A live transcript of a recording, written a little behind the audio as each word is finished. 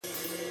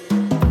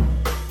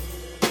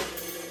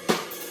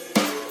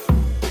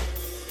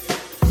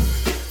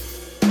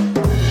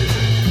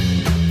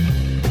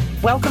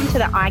Welcome to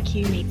the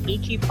IQ Meets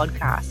EQ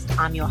podcast.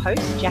 I'm your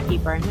host, Jackie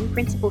Broman,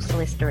 Principal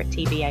Solicitor at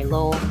TBA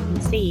Law and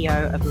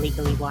CEO of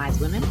Legally Wise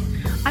Women.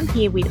 I'm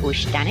here with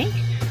Ush Danik,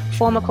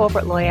 former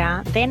corporate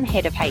lawyer, then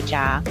head of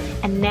HR,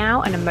 and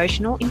now an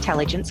emotional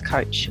intelligence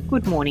coach.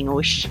 Good morning,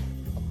 Ush.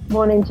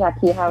 Morning,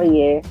 Jackie. How are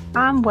you?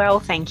 I'm well,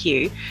 thank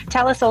you.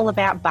 Tell us all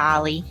about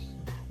Bali.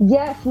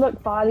 Yes,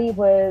 look, Bali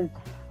was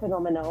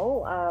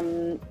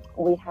phenomenal.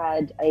 We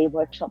had a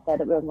workshop there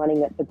that we were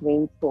running at the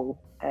Green School,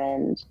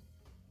 and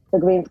the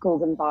Green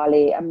School's in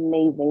Bali,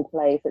 amazing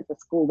place. It's a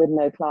school with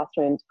no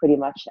classrooms, pretty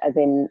much, as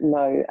in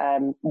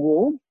no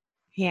walls.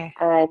 Yeah.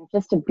 And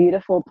just a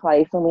beautiful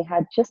place. And we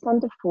had just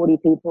under 40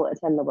 people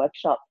attend the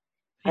workshop.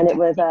 And it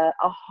was a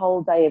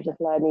whole day of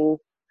just learning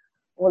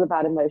all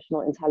about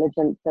emotional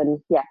intelligence. And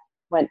yeah,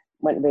 went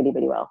really,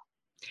 really well.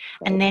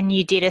 And then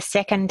you did a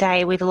second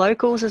day with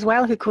locals as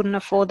well who couldn't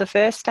afford the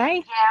first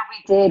day? Yeah,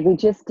 we did. We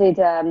just did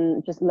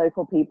just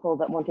local people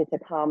that wanted to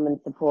come and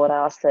support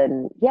us.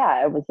 And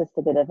yeah, it was just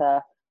a bit of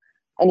a,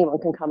 anyone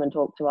can come and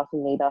talk to us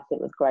and meet us. It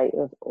was great. It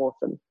was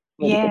awesome.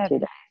 Really good 2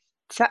 days.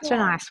 Such a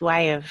nice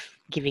way of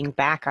giving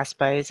back, I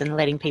suppose, and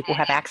letting people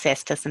have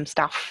access to some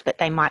stuff that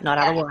they might not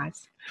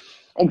otherwise.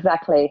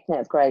 Exactly.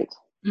 Yeah, it's great.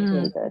 It's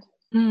really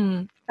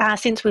good.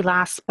 Since we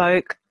last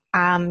spoke,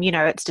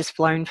 it's just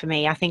flown for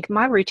me. I think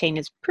my routine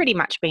has pretty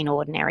much been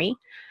ordinary.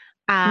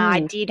 I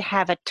did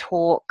have a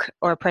talk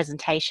or a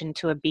presentation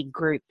to a big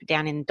group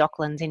down in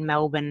Docklands in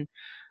Melbourne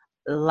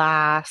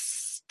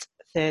last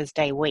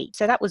Thursday week.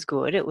 So that was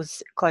good. It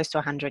was close to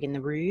 100 in the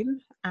room.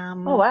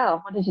 Oh,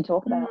 wow. What did you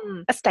talk about?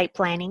 Estate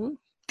planning,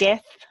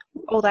 death,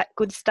 all that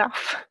good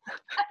stuff.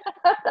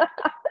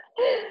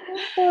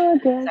 Oh,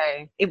 good.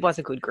 So it was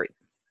a good group.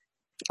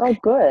 Oh,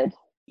 good.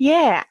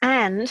 Yeah,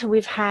 and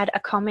we've had a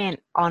comment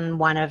on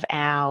one of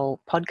our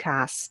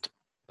podcast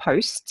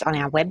posts on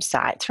our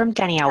website. It's from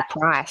Danielle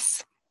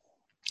Price.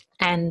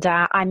 And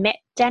I met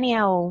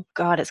Danielle,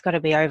 God, it's got to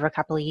be over a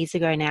couple of years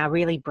ago now,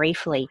 really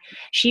briefly.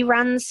 She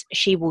runs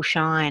She Will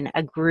Shine,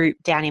 a group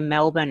down in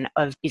Melbourne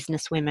of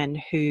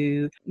businesswomen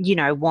who,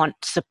 want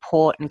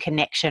support and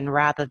connection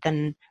rather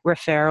than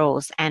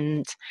referrals.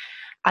 And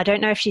I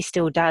don't know if she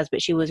still does,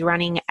 but she was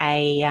running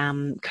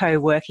a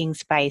co-working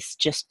space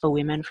just for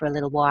women for a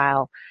little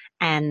while.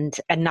 And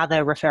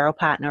another referral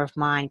partner of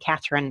mine,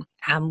 Catherine,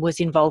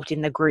 was involved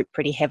in the group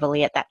pretty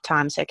heavily at that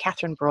time. So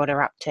Catherine brought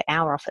her up to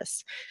our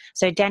office.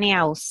 So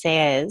Danielle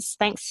says,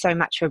 thanks so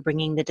much for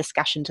bringing the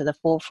discussion to the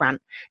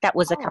forefront. That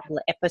was a couple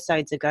of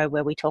episodes ago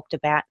where we talked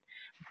about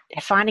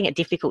finding it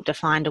difficult to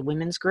find a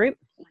women's group.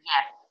 Yes.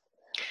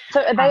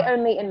 So are they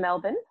only in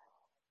Melbourne?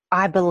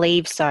 I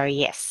believe so,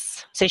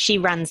 yes. So she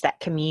runs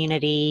that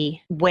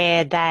community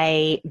where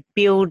they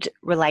build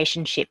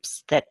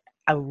relationships that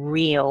are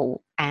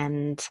real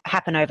and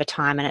happen over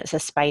time, and it's a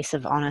space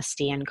of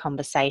honesty and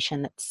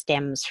conversation that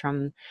stems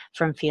from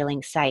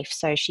feeling safe.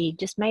 So she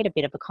just made a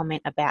bit of a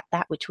comment about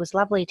that, which was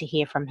lovely to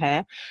hear from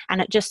her.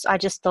 And I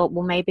just thought,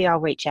 well, maybe I'll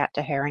reach out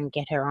to her and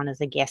get her on as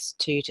a guest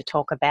too, to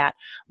talk about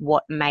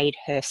what made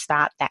her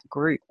start that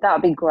group. That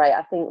would be great.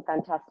 I think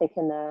fantastic.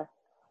 And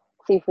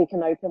see if we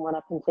can open one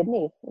up in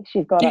Sydney.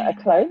 She's got a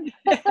clone.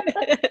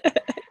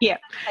 Yeah.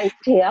 Based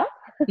here.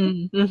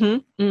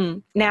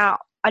 Now,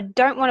 I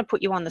don't want to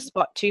put you on the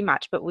spot too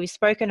much, but we've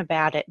spoken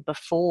about it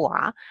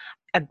before,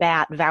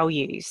 about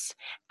values,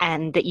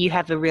 and that you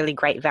have a really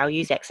great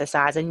values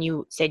exercise, and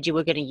you said you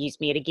were going to use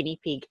me as a guinea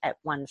pig at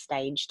one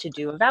stage to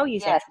do a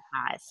values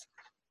exercise.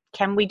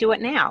 Can we do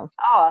it now?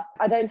 Oh,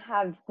 I don't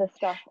have the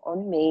stuff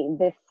on me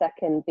this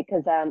second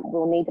because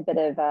we'll need a bit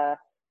of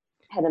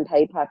pen and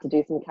paper to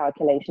do some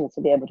calculations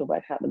to be able to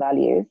work out the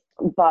values,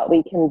 but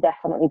we can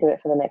definitely do it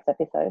for the next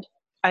episode.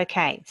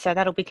 Okay, so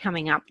that'll be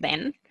coming up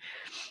then.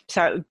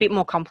 So a bit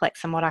more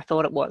complex than what I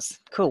thought it was.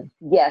 Cool.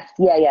 Yes,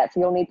 yeah.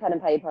 So you'll need pen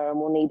and paper, and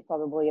we'll need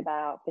probably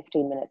about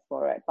 15 minutes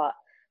for it. But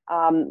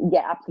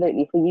yeah,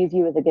 absolutely. If we use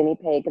you as a guinea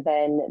pig,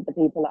 then the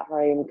people at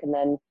home can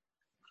then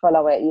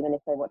follow it, even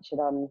if they watch it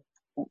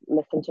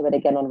listen to it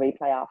again on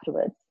replay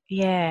afterwards.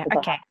 Yeah,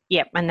 okay.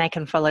 Yep, and they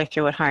can follow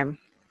through at home.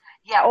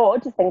 Yeah, or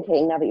just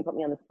thinking, now that you put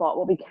me on the spot,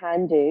 what we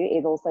can do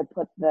is also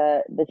put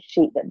the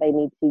sheet that they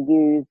need to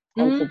use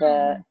onto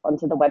the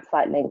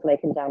website link so they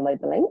can download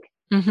the link.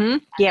 Mm-hmm.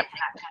 Yep.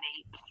 And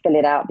actually fill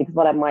it out, because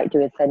what I might do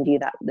is send you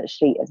that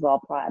sheet as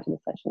well prior to the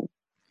session.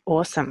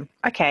 Awesome.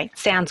 Okay,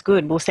 sounds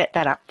good. We'll set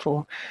that up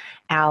for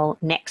our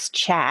next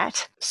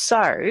chat.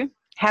 So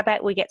how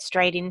about we get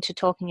straight into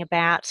talking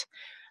about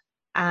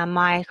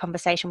my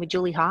conversation with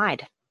Julie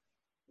Hyde?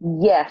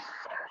 Yes,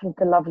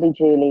 the lovely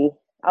Julie.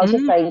 I was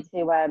just saying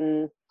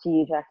to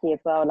you, Jackie, as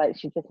well, like,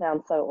 she just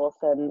sounds so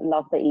awesome.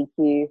 Love the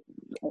EQ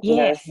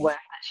work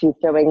that she's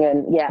doing,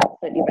 and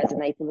absolutely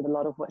resonated with a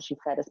lot of what she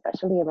said,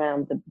 especially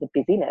around the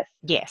busyness.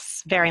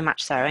 Yes, very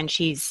much so. And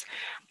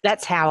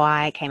that's how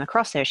I came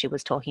across her. She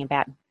was talking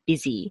about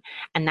busy,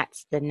 and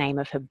that's the name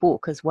of her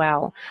book as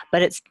well.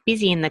 But it's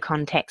busy in the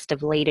context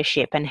of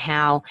leadership and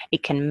how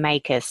it can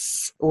make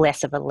us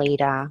less of a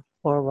leader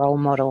or a role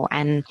model.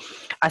 And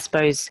I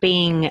suppose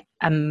being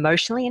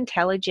emotionally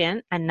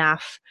intelligent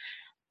enough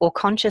or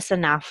conscious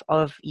enough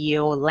of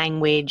your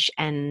language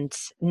and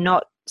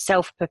not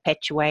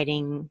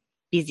self-perpetuating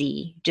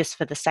busy just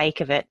for the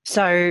sake of it.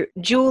 So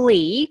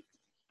Julie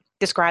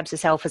describes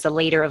herself as a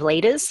leader of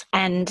leaders,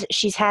 and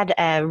she's had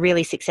a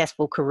really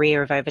successful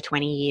career of over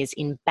 20 years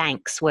in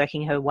banks,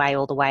 working her way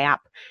all the way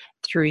up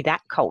through that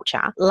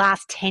culture.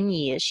 Last 10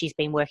 years, she's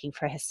been working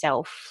for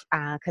herself,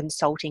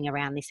 consulting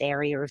around this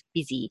area of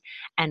busy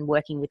and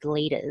working with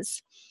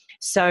leaders.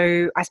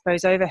 So I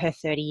suppose over her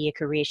 30-year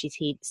career, she's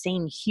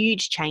seen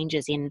huge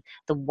changes in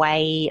the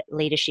way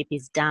leadership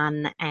is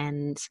done,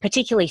 and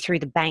particularly through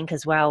the bank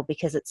as well,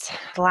 because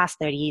the last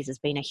 30 years has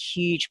been a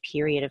huge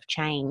period of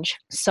change.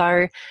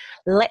 So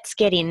let's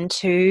get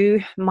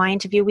into my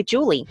interview with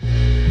Julie.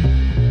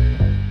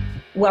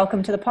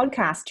 Welcome to the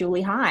podcast,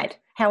 Julie Hyde.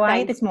 How are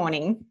you this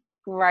morning?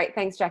 Great.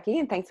 Thanks, Jackie,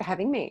 and thanks for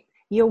having me.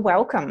 You're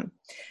welcome.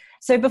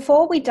 So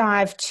before we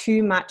dive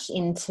too much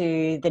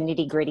into the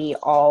nitty-gritty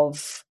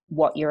of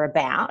what you're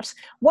about,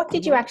 what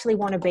did you actually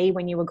want to be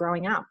when you were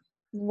growing up?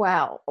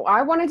 Well,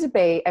 I wanted to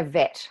be a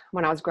vet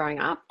when I was growing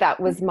up. That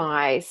was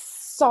my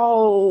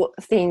sole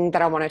thing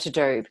that I wanted to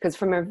do, because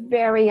from a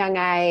very young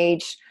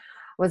age,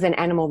 I was an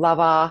animal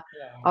lover.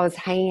 Yeah. I was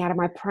hanging out of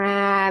my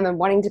pram and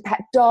wanting to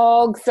pet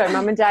dogs. So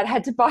mum and dad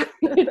had to buy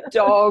me a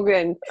dog.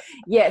 And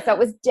yeah, so it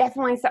was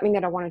definitely something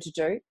that I wanted to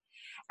do.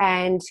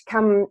 And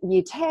come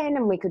year 10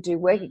 and we could do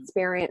work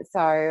experience. So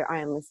I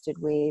enlisted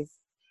with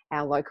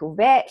our local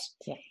vet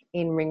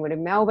in Ringwood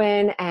in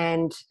Melbourne.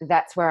 And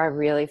that's where I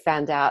really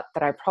found out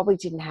that I probably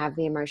didn't have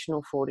the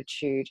emotional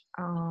fortitude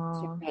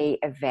to be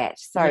a vet.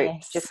 So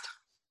just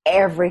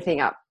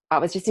everything up. I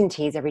was just in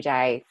tears every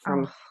day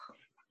from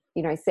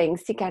seeing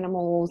sick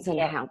animals and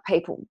how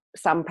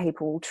some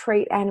people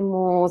treat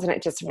animals, and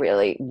it just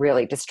really,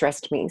 really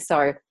distressed me.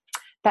 So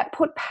that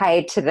put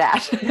paid to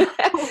that.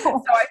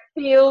 So I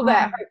feel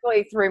that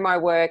hopefully through my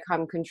work,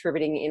 I'm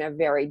contributing in a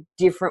very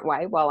different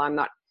way. While I'm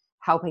not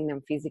helping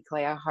them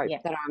physically, I hope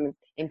that I'm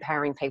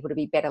empowering people to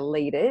be better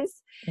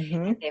leaders,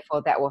 and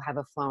therefore that will have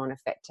a flow-on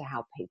effect to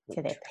how people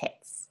to their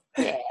pets.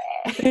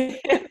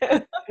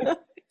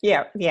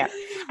 Yeah. Yeah.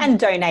 And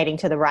donating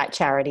to the right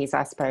charities,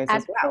 I suppose.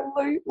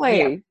 Absolutely. As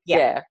well.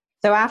 Yeah.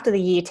 So after the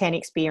year 10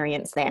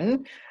 experience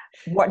then,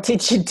 what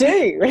did you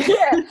do?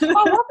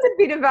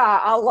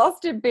 I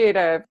lost a bit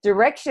of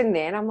direction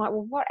then. I'm like,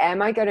 well, what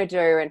am I going to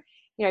do? And,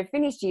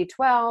 finished year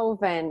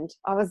 12 and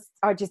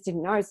I just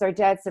didn't know. So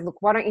Dad said,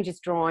 look, why don't you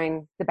just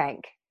join the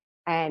bank?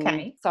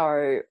 And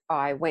so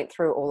I went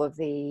through all of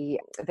the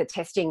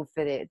testing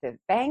for the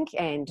bank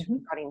and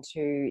got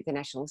into the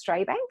National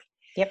Australia Bank.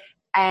 Yep.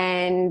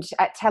 And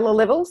at teller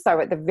level,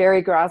 so at the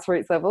very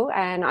grassroots level,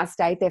 and I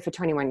stayed there for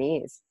 21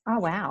 years. Oh,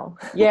 wow.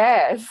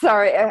 Yeah.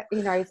 So,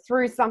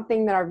 through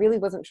something that I really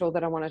wasn't sure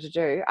that I wanted to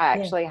do, I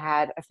actually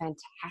had a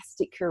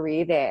fantastic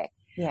career there.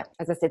 Yeah.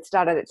 As I said,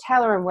 started at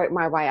teller and worked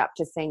my way up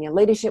to senior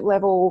leadership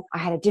level. I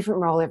had a different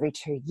role every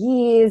 2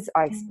 years.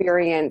 I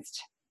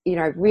experienced,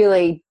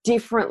 really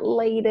different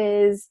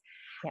leaders,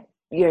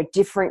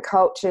 different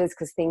cultures,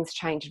 because things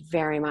changed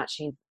very much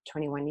in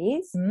 21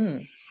 years.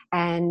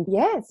 And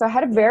so I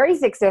had a very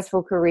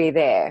successful career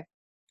there.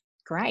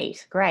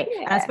 Great.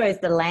 Yeah. And I suppose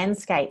the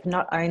landscape,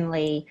 not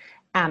only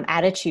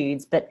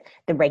attitudes, but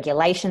the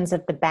regulations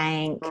of the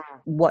bank,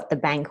 what the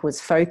bank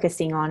was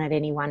focusing on at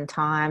any one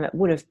time. It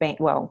would have been,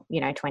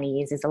 20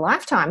 years is a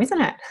lifetime, isn't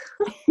it?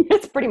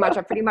 It's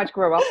I pretty much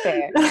grew up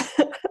there.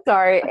 So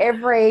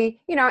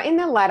every, in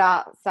the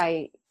latter,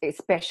 say,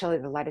 especially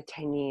the latter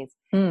 10 years,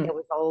 there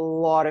was a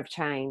lot of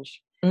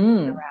change.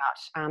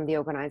 Throughout the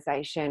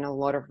organisation, a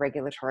lot of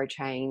regulatory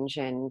change,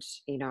 and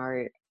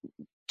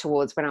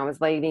towards when I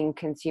was leading,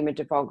 consumer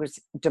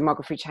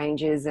demography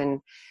changes and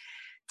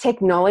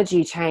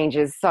technology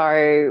changes.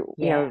 So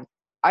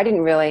I didn't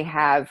really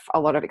have a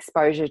lot of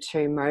exposure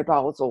to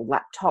mobiles or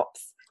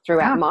laptops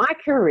throughout my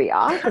career,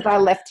 because I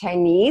left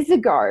 10 years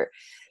ago.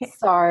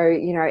 So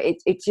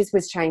it just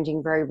was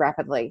changing very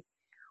rapidly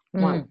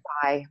once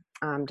I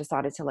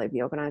decided to leave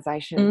the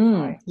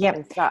organisation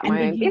and start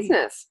my own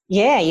business.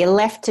 Yeah, you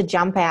left to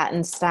jump out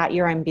and start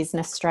your own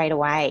business straight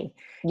away.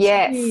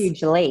 Yes.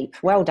 Huge leap.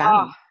 Well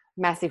done. Oh,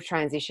 massive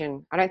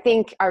transition. I don't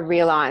think I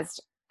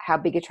realised how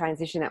big a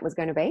transition that was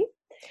going to be.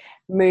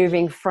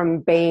 Moving from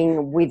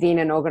being within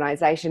an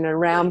organisation,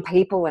 around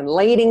people and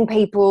leading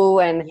people,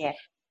 and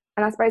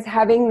I suppose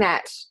having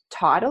that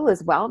title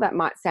as well, that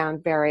might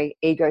sound very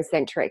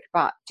egocentric,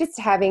 but just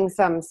having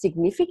some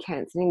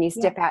significance, and then you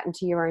step out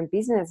into your own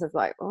business, is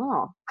like,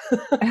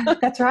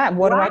 that's right.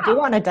 What do I do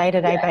on a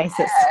day-to-day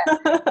basis?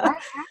 How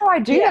do I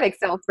do that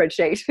Excel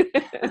spreadsheet?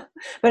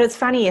 But it's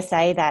funny you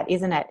say that,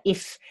 isn't it?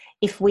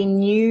 If we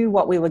knew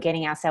what we were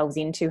getting ourselves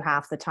into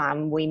half the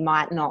time, we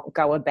might not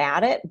go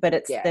about it, but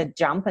it's the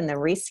jump and the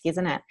risk,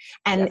 isn't it?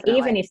 And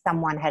even if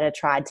someone had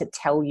tried to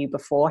tell you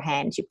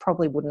beforehand, you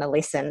probably wouldn't have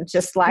listened,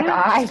 just like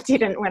I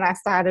didn't when I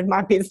started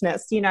my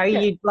business.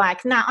 You'd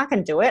like, nah, I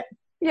can do it.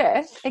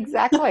 Yeah,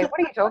 exactly. What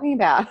are you talking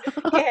about?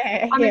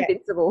 I'm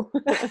invincible.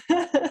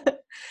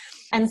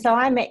 And so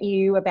I met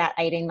you about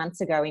 18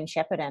 months ago in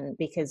Shepparton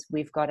because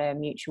we've got a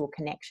mutual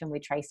connection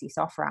with Tracy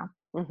Sofra.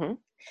 Mm-hmm.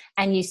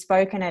 And you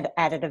spoke at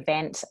an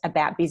event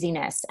about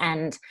busyness,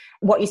 and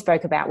what you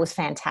spoke about was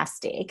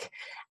fantastic.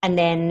 And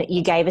then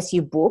you gave us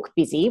your book,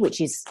 Busy,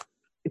 which is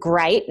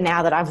great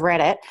now that I've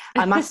read it.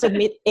 I must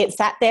admit it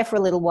sat there for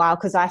a little while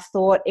because I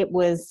thought it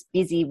was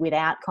busy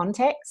without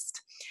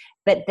context.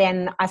 But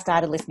then I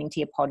started listening to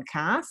your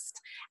podcast,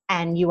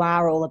 and you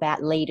are all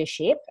about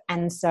leadership.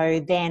 And so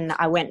then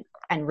I went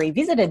and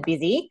revisited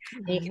Busy.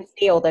 And you can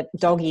see all the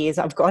dog ears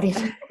I've got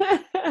in.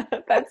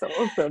 That's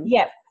awesome.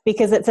 Yeah,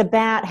 because it's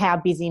about how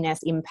busyness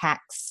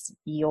impacts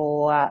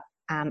your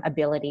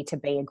ability to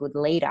be a good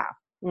leader.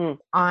 Mm.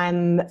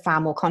 I'm far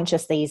more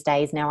conscious these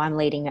days now. I'm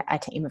leading a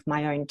team of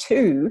my own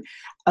too,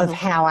 of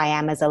how I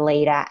am as a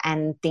leader,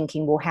 and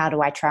thinking, well, how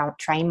do I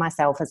train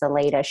myself as a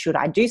leader? Should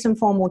I do some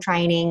formal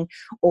training,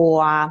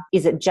 or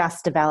is it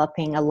just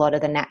developing a lot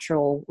of the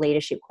natural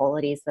leadership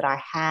qualities that I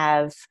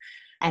have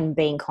and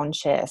being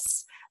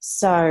conscious?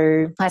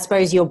 So I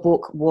suppose your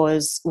book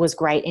was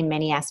great in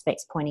many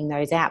aspects, pointing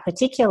those out,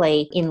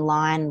 particularly in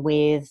line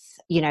with,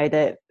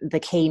 the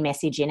key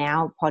message in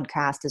our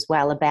podcast as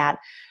well about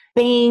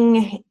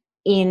being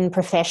in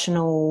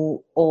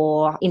professional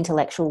or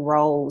intellectual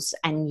roles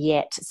and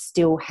yet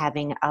still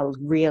having a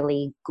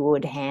really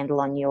good handle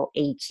on your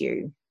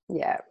EQ.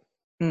 Yeah.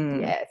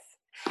 Yes.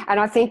 And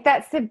I think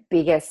that's the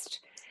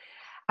biggest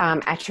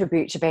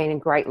attribute to being a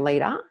great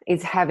leader,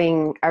 is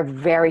having a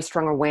very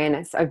strong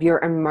awareness of your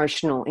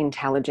emotional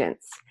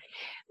intelligence,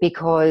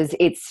 because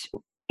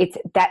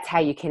that's how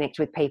you connect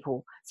with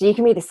people. So you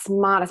can be the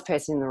smartest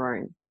person in the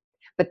room,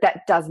 but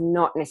that does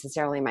not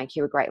necessarily make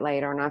you a great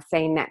leader. And I've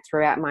seen that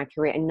throughout my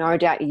career, and no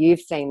doubt you've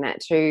seen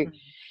that too,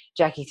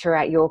 Jackie,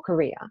 throughout your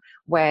career,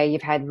 where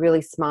you've had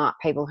really smart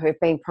people who've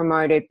been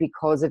promoted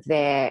because of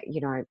their,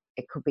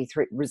 it could be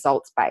through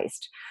results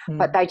based,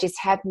 but they just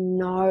have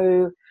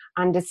no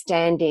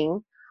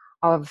understanding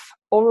of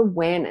or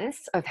awareness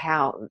of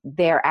how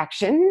their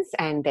actions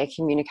and their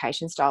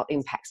communication style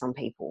impacts on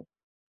people.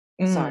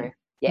 So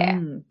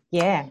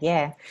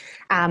Yeah.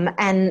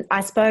 And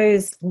I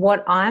suppose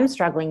what I'm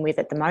struggling with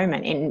at the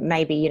moment, and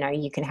maybe,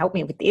 you can help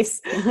me with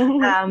this,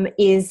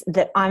 is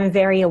that I'm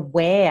very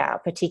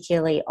aware,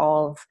 particularly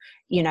of,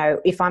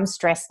 if I'm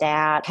stressed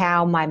out,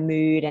 how my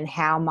mood and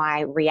how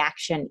my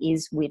reaction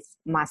is with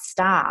my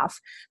staff.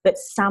 But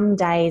some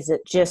days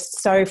it's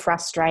just so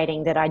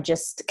frustrating that I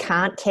just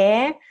can't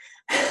care.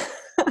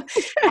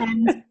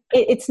 And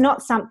it's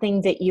not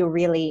something that you're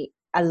really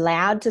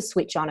allowed to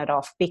switch on and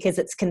off, because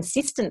it's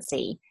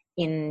consistency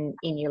in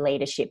your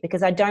leadership,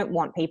 because I don't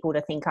want people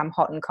to think I'm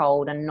hot and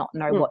cold and not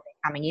know what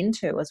they're coming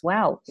into as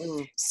well.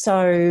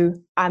 So,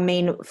 I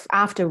mean,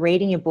 after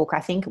reading your book, I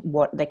think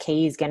what the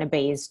key is going to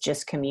be is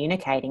just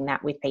communicating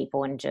that with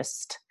people, and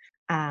just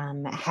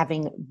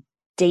having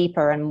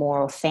deeper and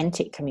more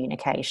authentic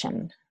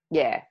communication.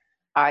 Yeah,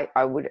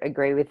 I would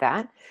agree with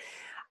that.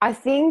 I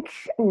think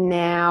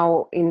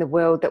now in the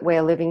world that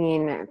we're living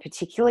in,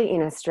 particularly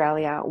in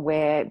Australia,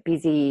 where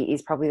busy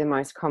is probably the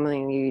most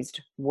commonly used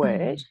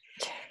word,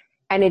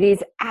 and it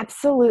is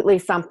absolutely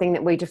something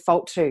that we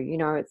default to.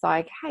 It's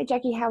like, hey,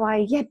 Jackie, how are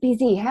you? Yeah,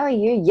 busy. How are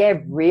you? Yeah,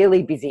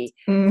 really busy.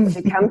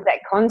 It becomes that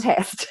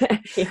contest.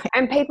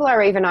 And people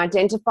are even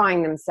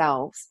identifying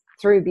themselves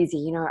through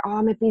busy.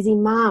 I'm a busy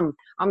mum.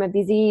 I'm a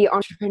busy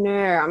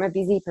entrepreneur. I'm a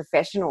busy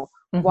professional.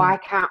 Why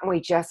can't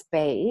we just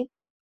be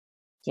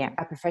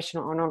a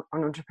professional or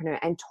an entrepreneur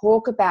and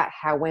talk about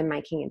how we're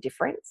making a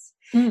difference?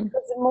 Because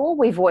the more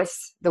we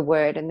voice the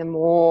word and the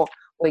more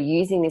we're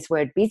using this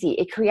word busy,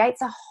 it creates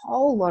a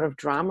whole lot of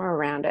drama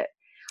around it.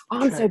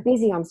 I'm so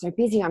busy, I'm so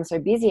busy, I'm so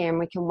busy. And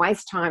we can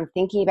waste time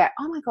thinking about,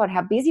 oh my God,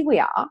 how busy we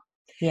are.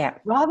 Yeah.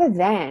 Rather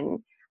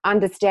than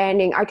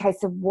understanding, okay,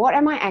 so what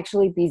am I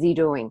actually busy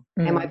doing?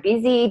 Am I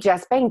busy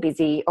just being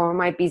busy, or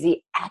am I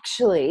busy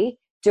actually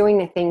doing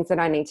the things that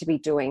I need to be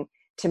doing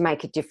to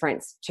make a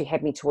difference, to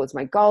head me towards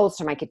my goals,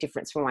 to make a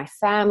difference for my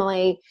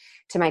family,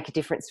 to make a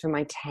difference for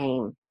my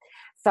team?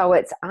 So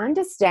it's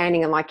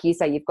understanding, and like you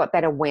say, you've got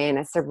that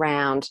awareness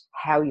around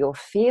how you're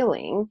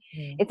feeling.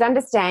 It's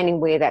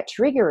understanding where that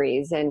trigger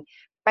is and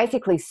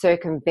basically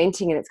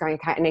circumventing it. It's going,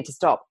 okay, I need to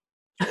stop.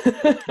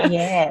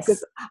 Yes.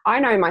 Because I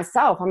know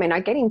myself, I mean, I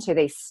get into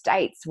these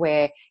states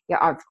where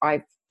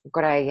I've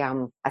got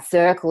a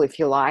circle, if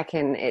you like,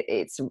 and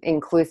it's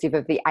inclusive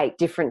of the 8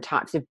 different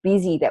types of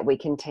busy that we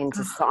can tend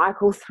to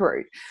cycle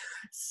through.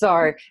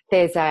 So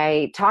there's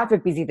a type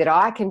of busy that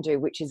I can do,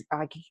 which is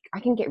I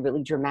can get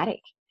really dramatic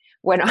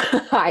when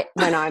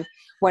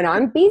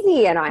I'm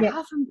busy, and I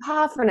huff and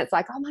puff, and it's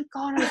like, oh my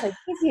God, I'm so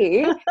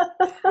busy.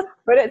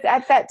 But it's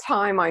at that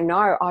time I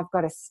know I've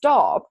got to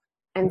stop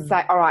and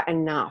say, all right,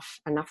 enough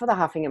of the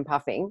huffing and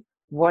puffing.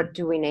 What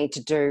do we need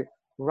to do?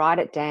 Write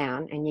it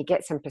down, and you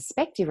get some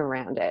perspective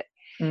around it.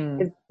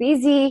 Because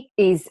busy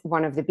is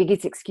one of the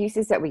biggest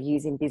excuses that we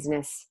use in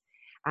business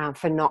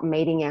for not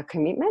meeting our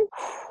commitment.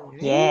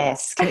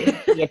 Yes,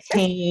 your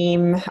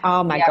team.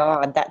 Oh my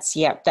God, that's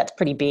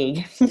pretty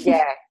big.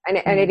 Yeah, and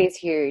it is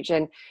huge.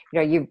 And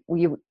you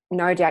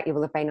no doubt you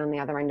will have been on the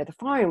other end of the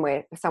phone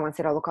where someone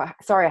said, oh, look,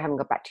 sorry, I haven't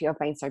got back to you. I've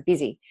been so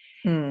busy.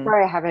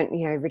 Sorry, I haven't,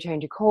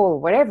 returned your call,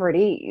 whatever it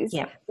is.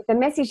 Yeah. The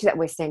message that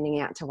we're sending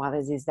out to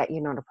others is that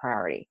you're not a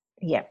priority.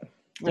 Yeah.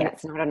 And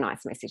it's not a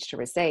nice message to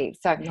receive.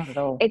 So not at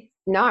all.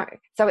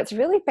 So it's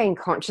really being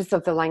conscious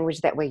of the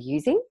language that we're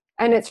using.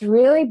 And it's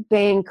really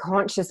being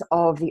conscious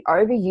of the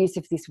overuse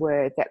of this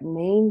word that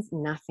means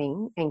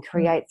nothing and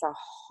creates a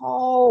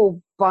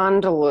whole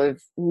bundle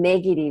of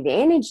negative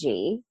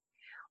energy,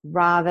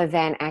 rather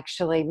than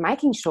actually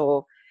making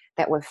sure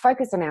that we're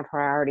focused on our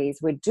priorities,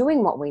 we're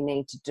doing what we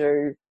need to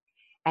do,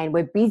 and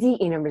we're busy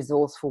in a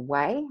resourceful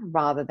way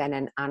rather than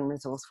an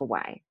unresourceful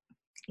way.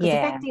 Because the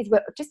fact is,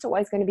 we're just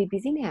always going to be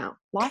busy now.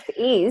 Life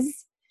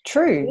is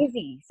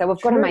busy. So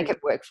we've got to make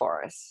it work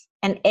for us.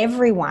 And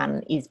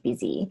everyone is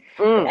busy.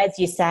 As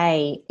you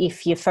say,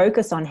 if you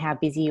focus on how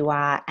busy you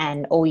are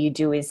and all you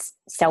do is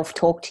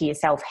self-talk to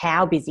yourself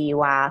how busy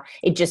you are,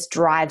 it just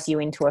drives you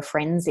into a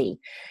frenzy.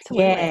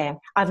 Absolutely. Yeah.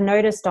 I've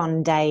noticed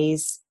on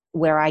days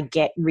where I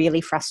get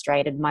really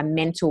frustrated, my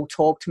mental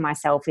talk to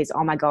myself is,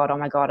 oh my God,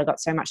 I've got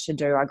so much to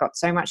do. I've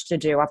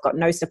got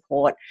no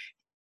support.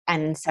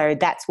 And so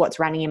that's what's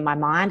running in my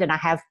mind. And I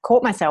have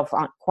caught myself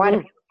on quite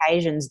a few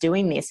occasions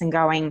doing this and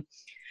going,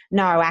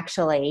 no,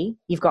 actually,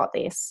 you've got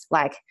this.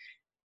 Like,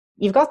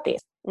 you've got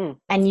this.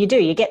 And you do.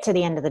 You get to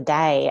the end of the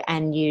day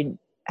and you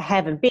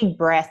have a big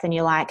breath and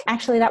you're like,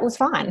 actually, that was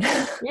fine.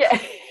 Yeah.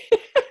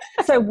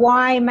 So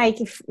why make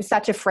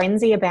such a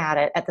frenzy about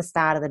it at the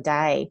start of the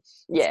day?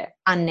 Yeah. It's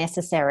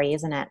unnecessary,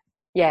 isn't it?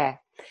 Yeah.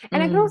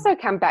 And it can also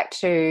come back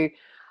to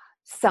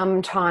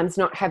sometimes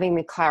not having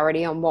the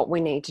clarity on what we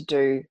need to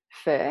do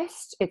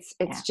first. It's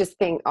just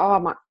being,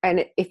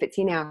 and if it's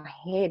in our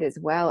head as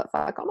well, it's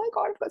like, oh my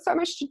God, I've got so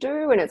much to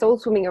do, and it's all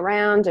swimming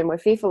around and we're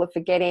fearful of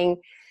forgetting.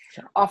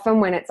 Sure. Often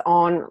when it's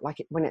on,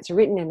 like when it's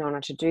written and on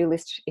a to-do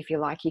list, if you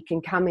like, you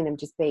can come in and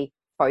just be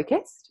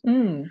focused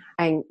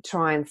and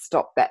try and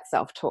stop that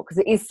self-talk, because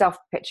it is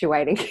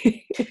self-perpetuating. Just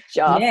keep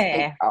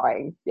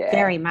going. Yeah.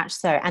 Very much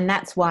so. And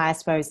that's why I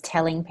suppose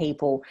telling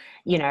people,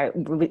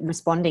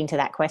 responding to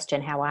that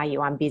question, how are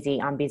you? I'm busy.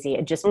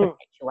 It just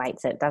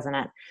perpetuates it, doesn't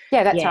it?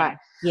 Yeah, that's right.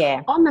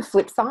 Yeah. On the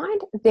flip side,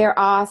 there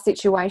are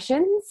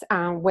situations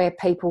where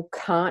people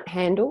can't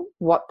handle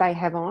what they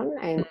have on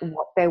and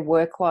what their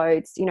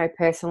workloads,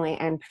 personally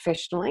and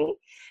professionally.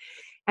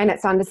 And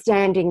it's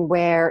understanding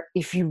where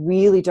if you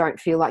really don't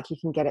feel like you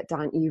can get it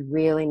done, you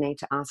really need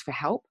to ask for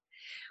help,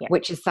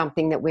 which is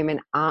something that women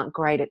aren't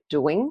great at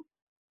doing.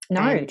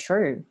 No,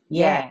 true.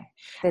 Yeah.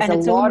 There's and a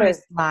it's lot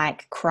almost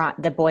like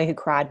the boy who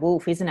cried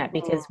wolf, isn't it?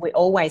 Because we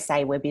always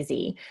say we're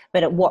busy,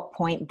 but at what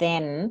point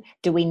then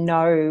do we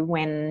know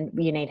when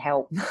you need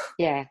help?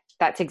 Yeah,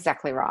 that's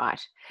exactly right.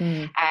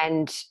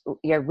 And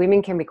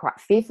women can be quite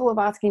fearful of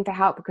asking for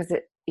help because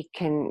they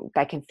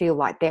can feel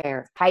like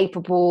they're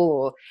capable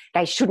or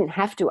they shouldn't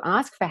have to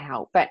ask for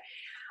help. But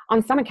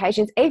on some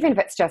occasions, even if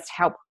it's just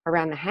help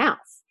around the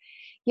house,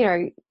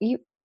 you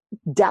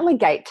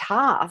delegate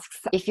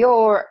tasks. If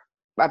you're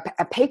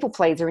a people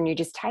pleaser and you're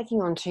just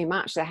taking on too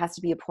much, there has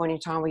to be a point in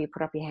time where you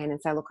put up your hand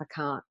and say, look, I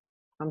can't.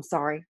 I'm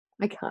sorry.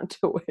 I can't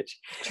do it.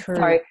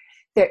 True.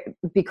 So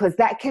because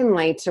that can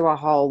lead to a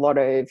whole lot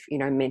of,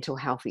 mental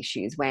health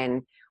issues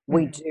when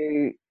we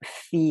do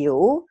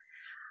feel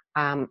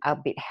a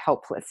bit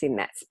helpless in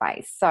that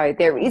space. So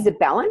there is a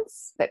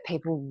balance that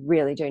people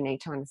really do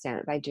need to understand,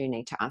 that they do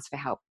need to ask for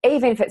help,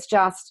 even if it's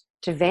just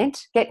to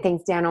vent, get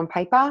things down on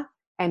paper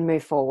and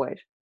move forward,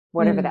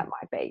 whatever that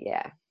might be.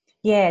 Yeah.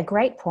 Yeah,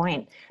 great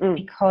point.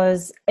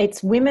 Because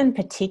it's women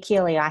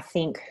particularly, I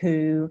think,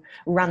 who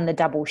run the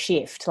double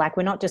shift. Like,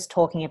 we're not just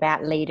talking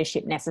about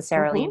leadership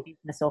necessarily in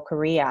business or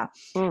career,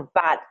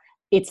 but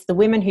it's the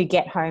women who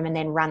get home and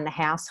then run the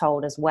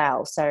household as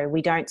well. So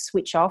we don't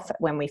switch off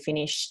when we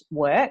finish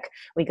work.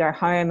 We go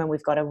home and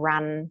we've got to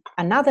run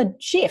another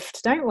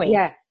shift, don't we?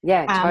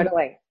 Yeah,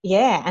 totally.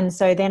 Yeah. And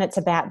so then it's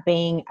about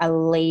being a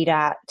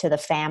leader to the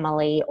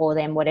family, or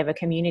then whatever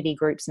community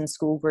groups and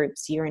school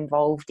groups you're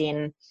involved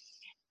in,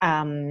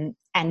 and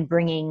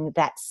bringing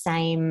that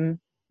same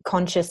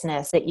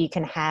consciousness that you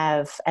can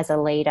have as a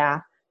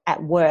leader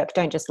at work.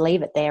 Don't just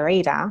leave it there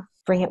either.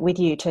 Bring it with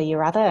you to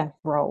your other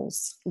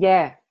roles.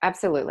 Yeah,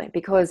 absolutely.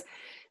 Because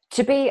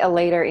to be a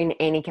leader in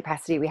any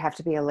capacity, we have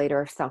to be a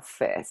leader of self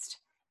first.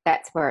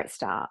 That's where it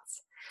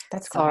starts.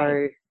 That's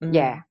great.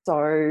 Yeah.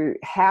 So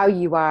how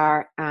you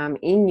are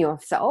in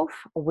yourself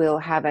will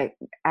have an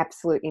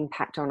absolute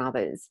impact on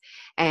others.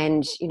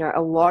 And,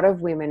 a lot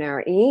of women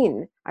are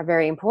in a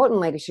very important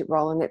leadership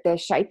role in that they're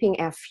shaping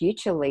our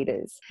future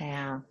leaders.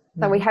 Yeah.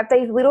 So we have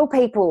these little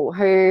people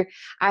who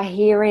are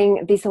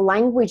hearing this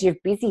language of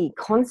busy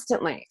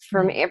constantly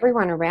from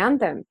everyone around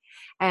them.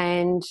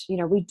 And,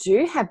 we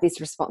do have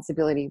this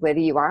responsibility, whether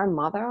you are a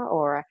mother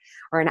or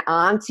an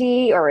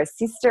auntie or a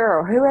sister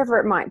or whoever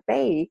it might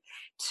be,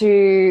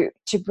 to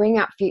bring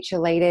up future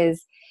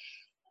leaders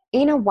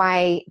in a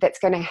way that's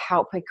going to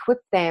help equip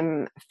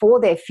them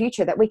for their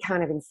future that we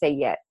can't even see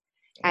yet.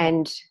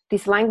 And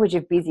this language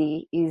of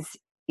busy is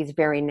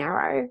very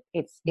narrow.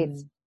 It's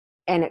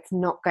and it's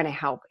not going to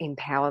help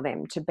empower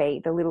them to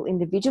be the little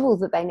individuals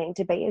that they need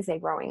to be as they're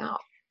growing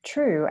up.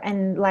 True.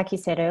 And like you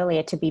said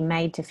earlier, to be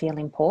made to feel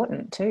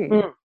important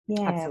too.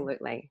 Yeah.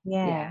 Absolutely.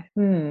 Yeah.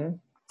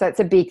 So it's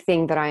a big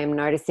thing that I am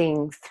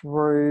noticing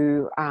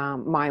through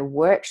my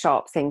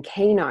workshops and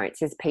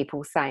keynotes, is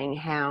people saying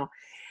how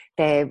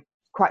they're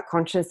quite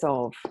conscious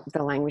of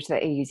the language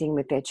that they're using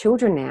with their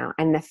children now,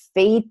 and the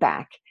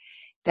feedback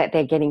that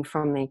they're getting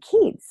from their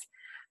kids.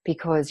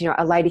 Because,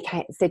 a lady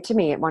said to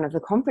me at one of the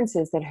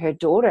conferences that her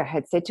daughter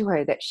had said to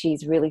her that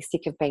she's really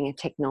sick of being a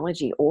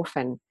technology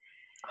orphan.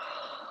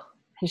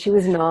 And she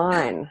was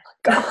 9.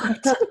 God.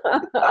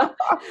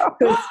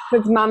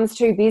 Because mum's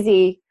too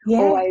busy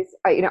always,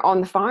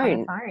 on the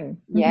phone.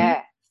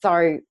 Yeah.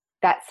 So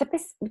that's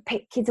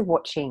kids are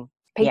watching.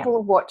 People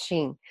are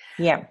watching.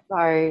 Yeah.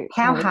 So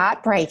how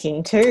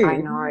heartbreaking too. I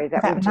know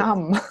that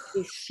mum.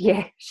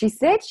 Yeah. She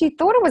said she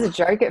thought it was a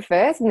joke at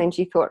first, and then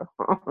she thought,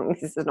 oh,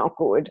 this is not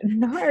good.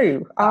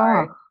 No.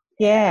 Oh,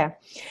 yeah.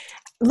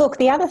 Look,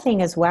 the other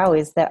thing as well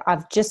is that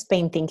I've just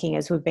been thinking,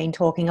 as we've been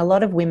talking, a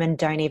lot of women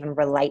don't even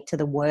relate to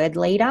the word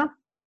leader.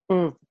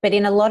 But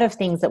in a lot of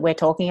things that we're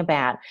talking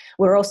about,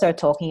 we're also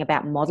talking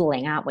about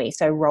modelling, aren't we?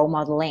 So role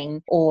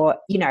modelling, or,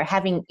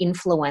 having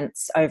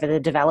influence over the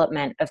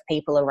development of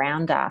people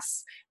around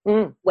us,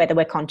 whether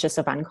we're conscious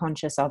or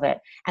unconscious of it.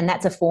 And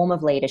that's a form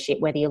of leadership,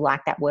 whether you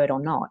like that word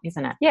or not,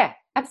 isn't it? Yeah,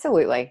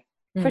 absolutely.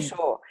 For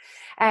sure.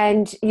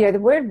 And, the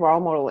word role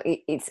model,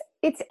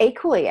 it's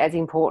equally as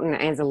important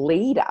as a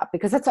leader,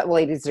 because that's what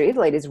leaders do.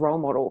 Leaders role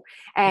model.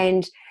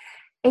 And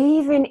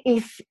even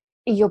if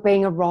you're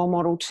being a role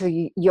model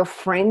to your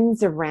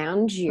friends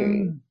around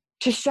you,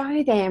 to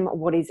show them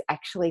what is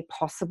actually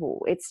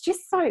possible. It's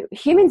just so,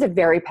 humans are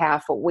very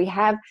powerful. We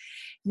have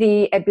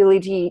the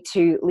ability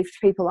to lift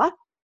people up,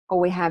 or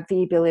we have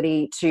the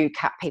ability to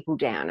cut people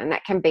down. And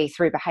that can be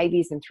through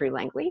behaviours and through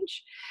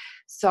language.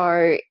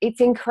 So it's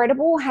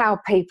incredible how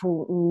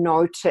people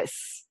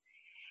notice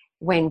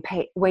when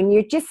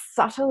you're just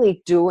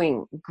subtly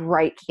doing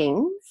great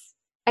things.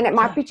 And it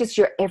might be just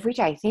your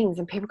everyday things,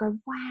 and people go,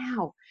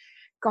 wow,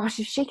 gosh,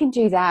 if she can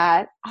do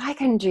that, I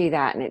can do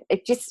that. And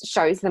it just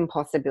shows them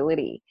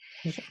possibility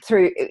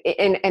through,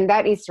 and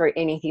that is through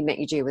anything that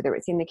you do, whether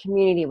it's in the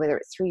community, whether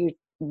it's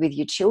with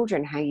your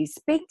children, how you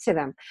speak to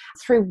them,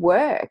 through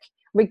work,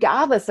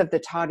 regardless of the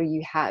title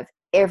you have.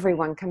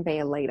 Everyone can be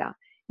a leader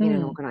in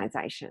an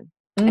organisation,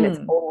 and it's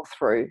all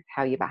through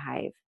how you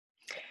behave.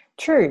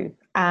 True.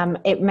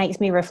 It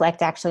makes me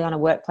reflect actually on a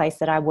workplace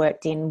that I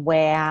worked in,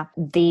 where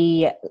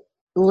the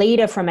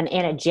leader from an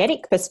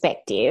energetic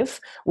perspective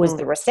was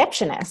the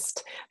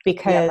receptionist,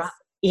 because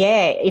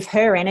if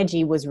her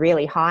energy was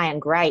really high and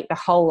great, the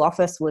whole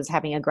office was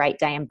having a great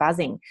day and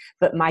buzzing.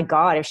 But my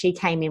God, if she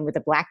came in with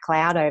a black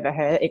cloud over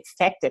her, it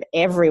affected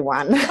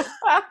everyone.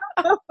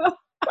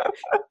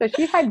 So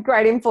she had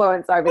great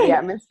influence over the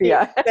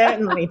atmosphere.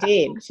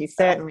 She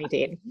certainly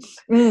did.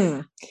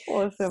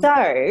 Awesome.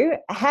 So,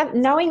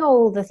 knowing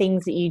all the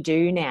things that you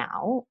do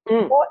now,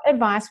 what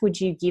advice would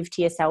you give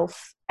to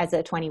yourself as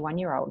a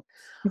 21-year-old?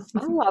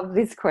 I love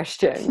this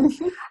question.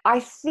 I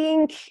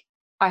think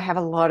I have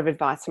a lot of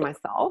advice for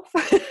myself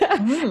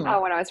when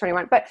I was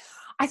 21. But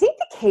I think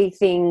the key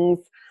things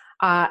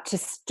are to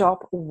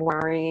stop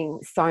worrying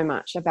so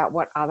much about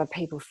what other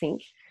people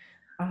think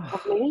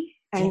of me,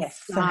 and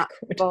start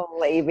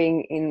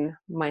believing in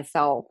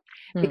myself.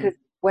 Because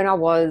when I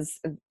was,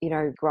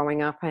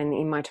 growing up and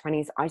in my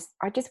 20s,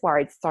 I just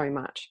worried so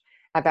much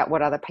about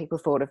what other people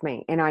thought of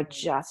me, and I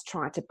just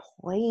tried to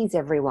please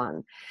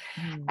everyone.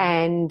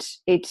 And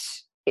it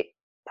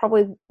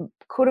probably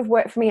could have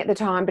worked for me at the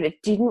time, but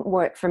it didn't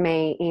work for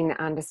me in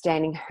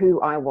understanding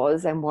who I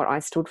was and what I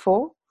stood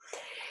for.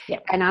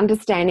 And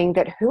understanding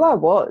that who I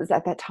was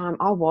at that time,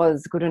 I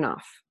was good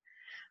enough.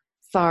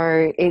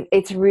 So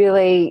it's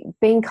really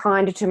being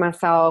kinder to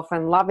myself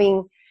and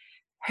loving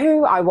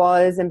who I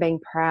was and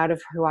being proud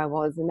of who I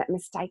was, and that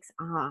mistakes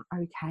are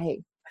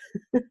okay.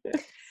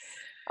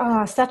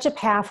 Oh, such a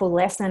powerful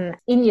lesson.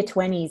 In your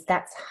 20s,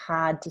 that's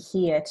hard to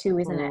hear too,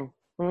 isn't it?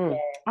 Yeah.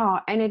 Oh,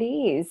 and it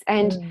is.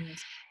 And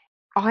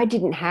I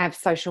didn't have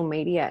social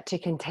media to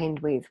contend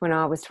with when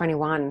I was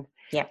 21.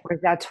 Yeah.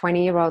 Whereas our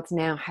 20-year-olds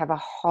now have a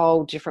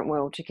whole different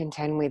world to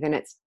contend with, and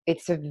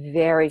it's a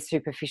very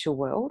superficial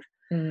world.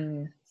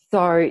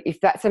 So if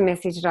that's a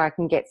message that I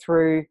can get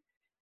through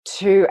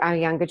to our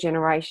younger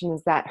generation,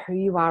 is that who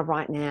you are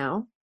right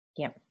now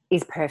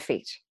is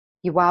perfect.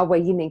 You are where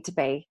you need to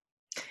be.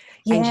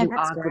 And you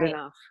are good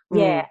enough.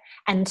 Yeah.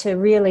 And to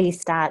really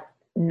start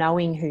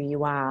knowing who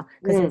you are.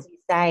 Because as you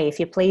say, if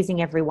you're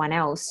pleasing everyone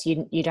else,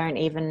 you don't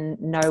even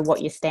know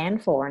what you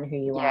stand for and who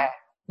you are.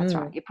 That's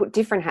right. You put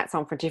different hats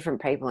on for different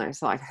people, and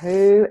it's like,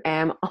 who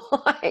am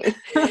I?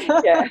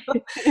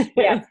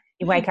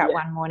 You wake up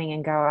one morning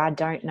and go, I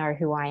don't know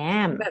who I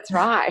am. That's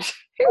right.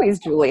 Who is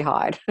Julie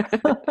Hyde?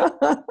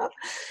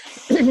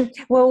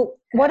 Well,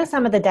 what are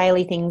some of the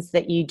daily things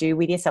that you do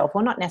with yourself?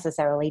 Well, not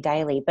necessarily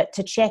daily, but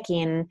to check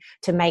in,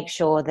 to make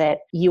sure that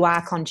you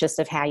are conscious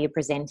of how you're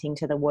presenting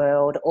to the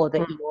world, or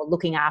that you're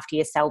looking after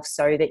yourself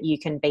so that you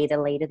can be the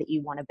leader that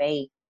you want to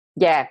be.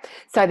 Yeah.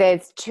 So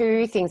there's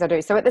two things I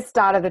do. So at the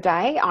start of the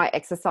day, I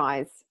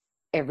exercise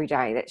every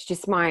day. That's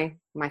just my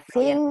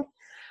thing,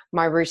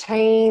 my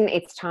routine.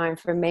 It's time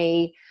for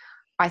me.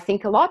 I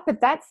think a lot,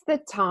 but that's the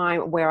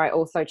time where I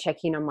also check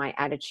in on my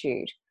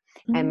attitude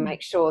and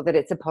make sure that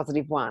it's a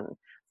positive one.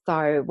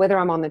 So whether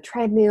I'm on the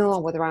treadmill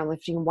or whether I'm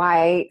lifting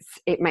weights,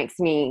 it makes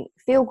me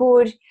feel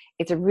good.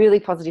 It's a really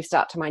positive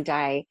start to my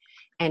day,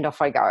 and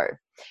off I go.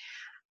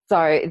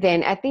 So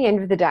then at the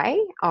end of the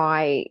day,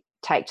 I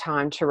take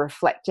time to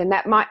reflect, and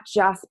that might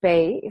just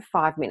be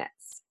 5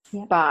 minutes.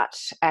 Yeah. But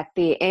at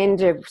the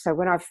end of, so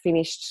when I've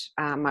finished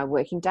my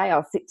working day,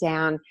 I'll sit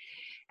down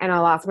and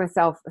I'll ask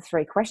myself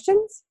 3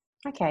 questions.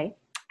 Okay.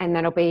 And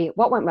that'll be,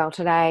 what went well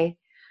today?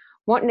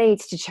 What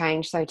needs to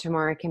change so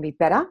tomorrow can be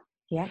better?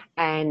 Yeah.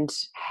 And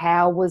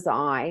how was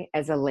I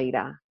as a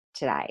leader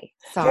today?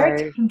 So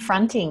very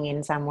confronting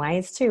in some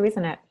ways too,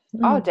 isn't it?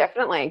 Oh,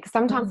 definitely. Because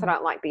sometimes I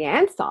don't like the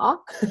answer.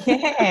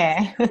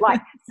 Yeah. Like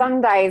some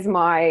days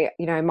my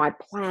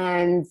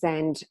plans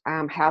and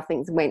how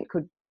things went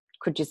could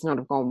just not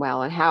have gone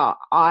well, and how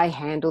I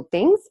handled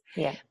things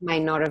may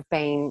not have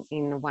been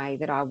in the way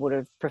that I would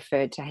have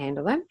preferred to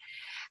handle them.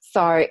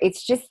 So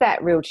it's just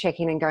that real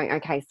check-in and going,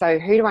 okay, so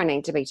who do I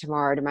need to be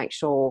tomorrow to make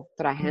sure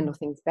that I handle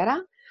things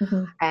better?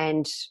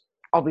 And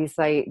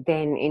obviously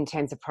then in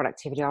terms of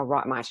productivity, I'll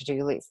write my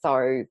to-do list.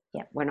 So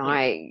when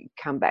I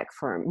come back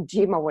from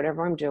gym or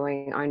whatever I'm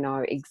doing, I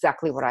know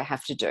exactly what I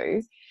have to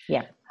do.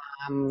 Yeah.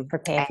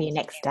 Prepare for your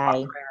next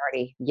day.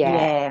 Priority.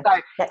 Yeah. So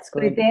that's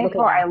good. So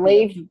therefore I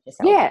leave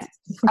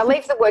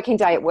the working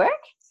day at work.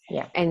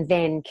 Yeah. And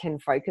then can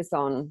focus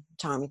on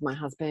time with my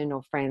husband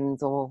or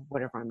friends or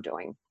whatever I'm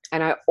doing.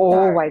 And I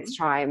always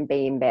try and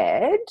be in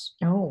bed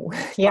by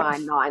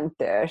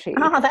 9:30.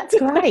 Oh, that's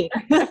great.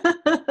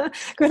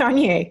 Good on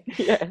you.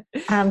 Yeah.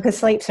 Because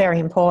sleep's very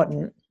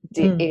important.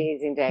 It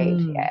is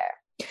indeed, yeah.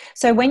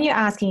 So when you're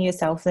asking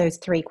yourself those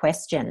 3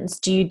 questions,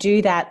 do you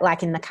do that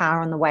like in the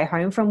car on the way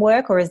home from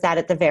work, or is that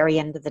at the very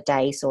end of the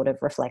day sort of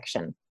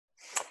reflection?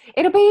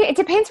 It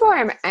depends where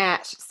I'm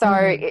at.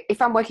 So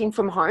if I'm working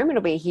from home,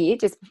 it'll be here,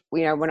 just,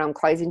 when I'm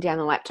closing down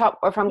the laptop,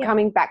 or if I'm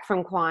coming back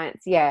from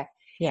clients,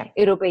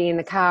 it'll be in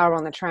the car or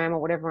on the tram or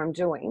whatever I'm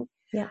doing.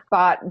 Yeah.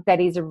 But that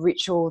is a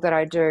ritual that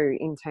I do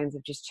in terms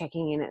of just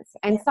checking in.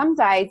 And some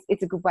days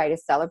it's a good way to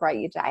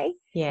celebrate your day.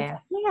 Yeah.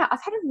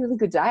 I've had a really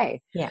good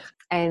day. Yeah.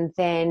 And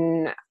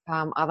then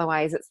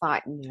otherwise it's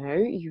like, no,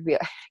 you really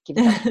give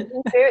yourself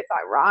something to do. It's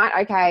like,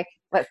 right, okay,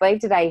 let's leave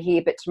today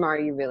here, but tomorrow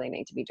you really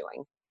need to be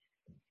doing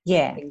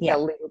things a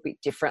little bit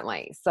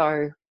differently.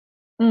 So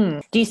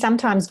do you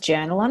sometimes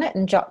journal on it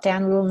and jot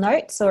down little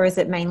notes, or is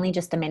it mainly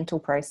just a mental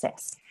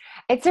process?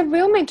 It's a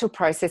real mental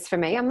process for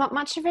me. I'm not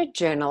much of a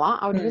journaler.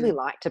 I would really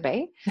like to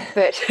be,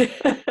 but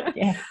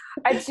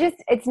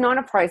it's not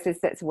a process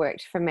that's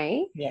worked for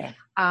me. Yeah.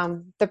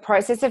 The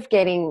process of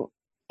getting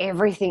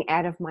everything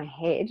out of my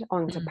head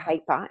onto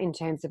paper in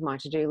terms of my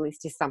to-do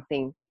list is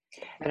something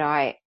that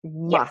I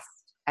must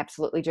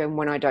absolutely do. And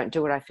when I don't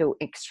do it, I feel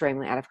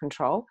extremely out of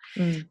control.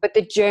 But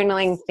the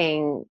journaling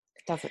thing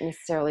doesn't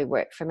necessarily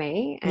work for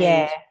me.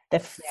 And the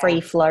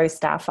free flow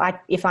stuff.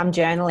 If I'm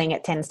journaling,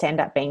 it tends to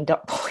end up being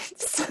dot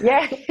points.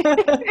 Yeah.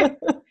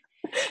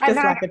 Just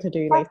like a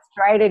to-do list.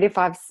 Frustrated if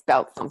I've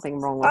spelt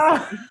something wrong or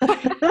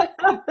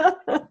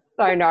something.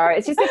 So no,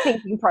 it's just a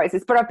thinking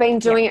process. But I've been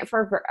doing it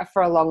for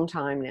a long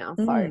time now.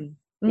 So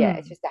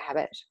it's just a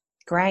habit.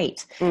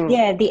 Great.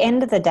 Yeah, the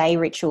end of the day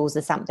rituals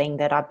are something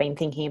that I've been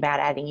thinking about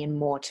adding in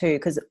more too,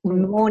 because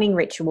morning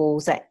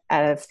rituals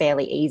are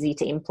fairly easy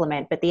to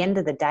implement, but at the end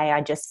of the day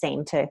I just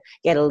seem to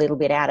get a little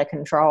bit out of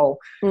control.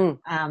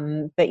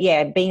 But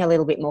being a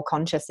little bit more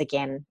conscious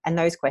again, and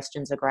those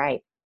questions are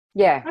great.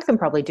 Yeah. I can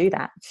probably do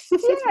that.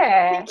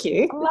 Yeah. Thank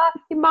you.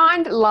 Your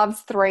mind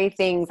loves 3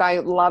 things. I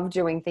love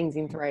doing things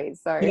in 3s.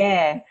 So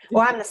yeah.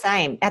 Well, I'm the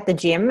same. At the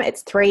gym,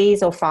 it's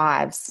 3s or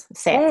 5s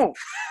set.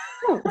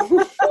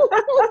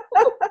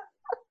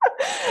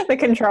 The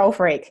control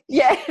freak.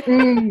 Yeah.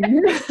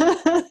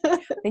 I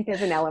think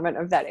there's an element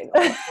of that in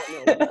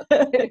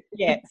it.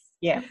 Yes.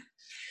 Yeah.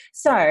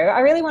 So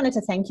I really wanted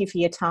to thank you for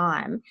your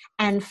time.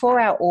 And for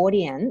our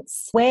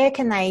audience, where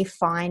can they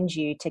find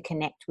you to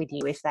connect with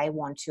you if they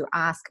want to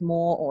ask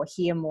more or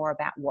hear more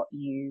about what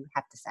you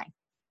have to say?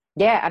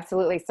 Yeah,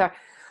 absolutely. So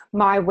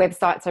my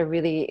website's a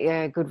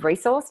really good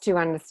resource to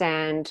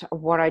understand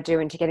what I do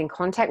and to get in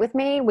contact with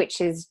me, which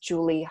is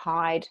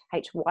juliehyde,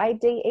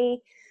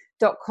 hyde.com.au.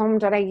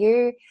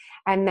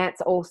 And that's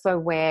also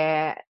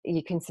where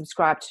you can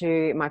subscribe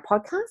to my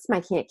podcast,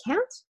 Making It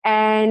Count.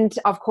 And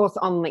of course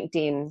on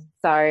LinkedIn.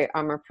 So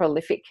I'm a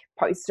prolific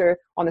poster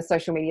on the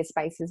social media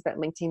spaces, but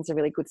LinkedIn's a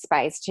really good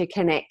space to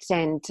connect.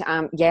 And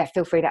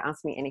feel free to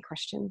ask me any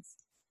questions.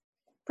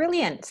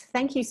 Brilliant.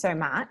 Thank you so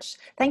much.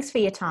 Thanks for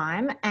your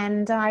time.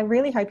 And I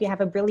really hope you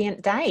have a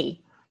brilliant day.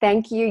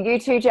 Thank you. You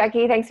too,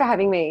 Jackie. Thanks for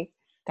having me.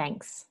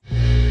 Thanks.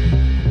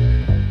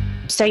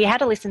 So you had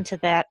to listen to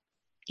that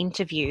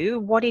interview.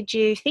 What did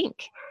you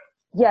think?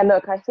 Yeah,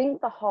 look, I think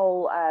the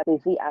whole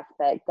busy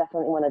aspect,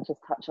 definitely want to just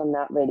touch on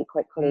that really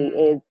quickly,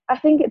 Mm. is I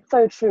think it's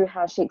so true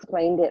how she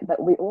explained it,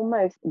 that we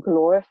almost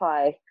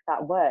glorify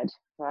that word,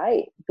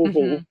 right?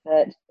 Busy, Mhm.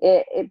 that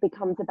it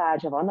becomes a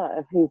badge of honor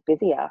of who's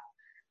busier.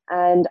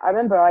 And I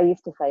remember I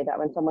used to say that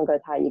when someone goes,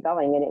 "How are you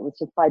going?" And it was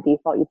just by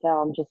default, you'd say,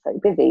 "Oh, I'm just so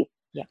busy."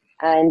 Yeah.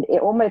 And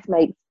it almost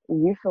makes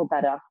you feel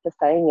better for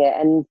saying it.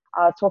 And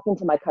I was talking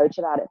to my coach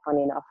about it,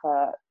 funny enough,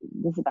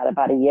 this is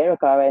about a year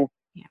ago, and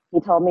Yeah. he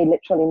told me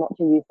literally not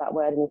to use that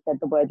word, and he said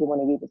the word you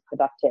want to use is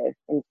productive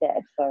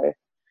instead. So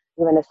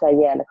you want to say,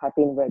 yeah, look, I've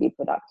been really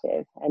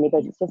productive. And he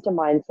goes, Yeah. it's just a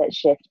mindset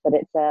shift, but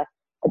it's a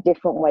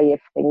different way of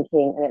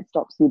thinking, and it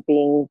stops you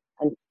being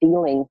and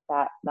feeling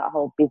that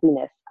whole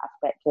busyness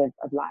aspect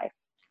of life.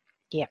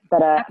 Yeah.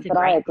 That's a But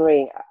I great.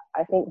 agree.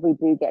 I think we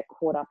do get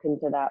caught up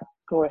into that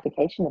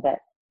glorification of it.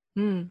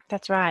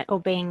 That's right. Or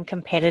being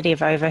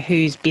competitive over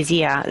who's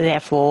busier,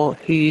 therefore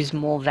who's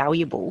more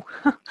valuable.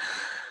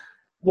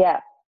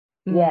 Yeah,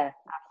 Mm. yeah,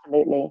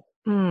 absolutely.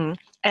 Mm.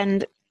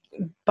 And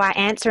by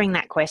answering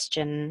that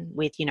question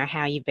with,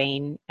 how you've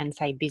been and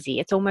say busy,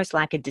 it's almost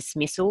like a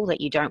dismissal that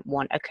you don't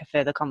want a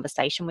further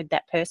conversation with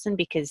that person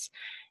because,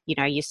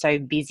 you're so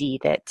busy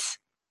that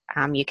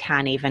you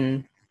can't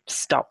even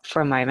stop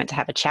for a moment to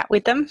have a chat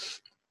with them.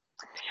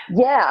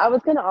 Yeah, I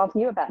was going to ask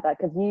you about that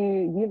because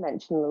you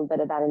mentioned a little bit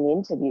of that in the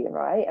interview,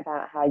 right?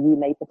 About how you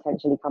may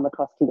potentially come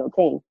across to your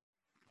team.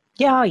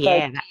 Yeah, oh, So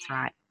yeah, that's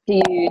right.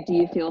 do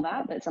you feel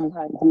that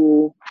sometimes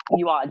you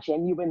are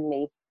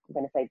genuinely, I'm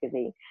going to say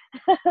busy,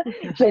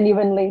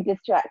 genuinely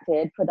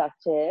distracted,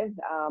 productive,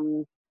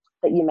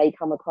 that you may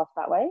come across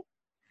that way?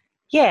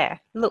 Yeah,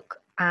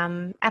 look,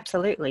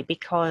 absolutely,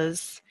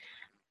 because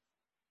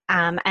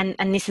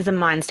and this is a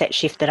mindset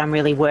shift that I'm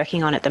really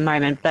working on at the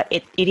moment, but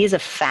it is a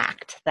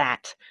fact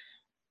that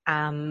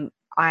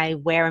I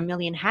wear a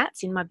million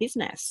hats in my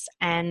business.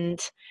 And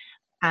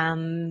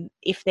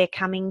if they're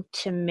coming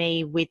to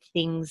me with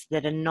things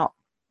that are not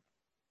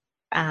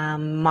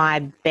my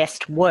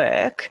best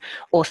work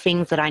or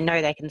things that I know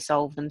they can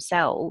solve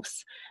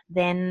themselves,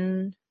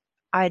 then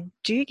I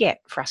do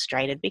get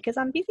frustrated because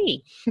I'm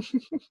busy.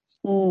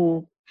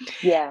 Mm,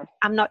 yeah.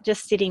 I'm not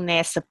just sitting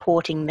there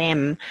supporting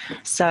them.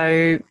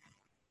 So,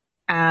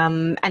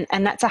 and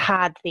that's a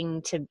hard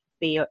thing to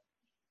be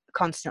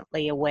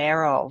constantly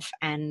aware of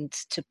and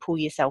to pull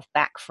yourself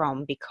back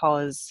from,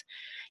 because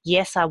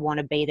yes, I want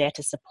to be there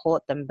to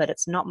support them, but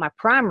it's not my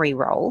primary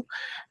role.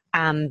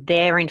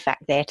 They're in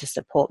fact there to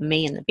support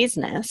me in the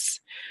business.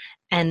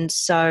 And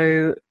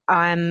so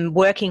I'm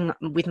working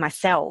with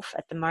myself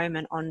at the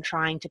moment on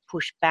trying to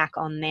push back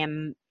on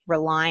them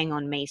relying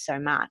on me so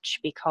much,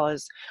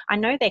 because I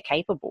know they're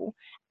capable.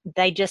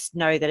 They just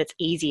know that it's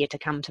easier to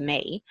come to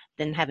me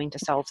than having to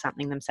solve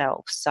something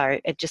themselves. So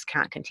it just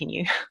can't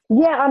continue.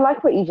 Yeah, I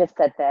like what you just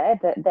said there,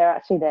 that they're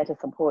actually there to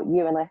support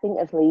you. And I think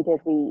as leaders,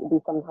 we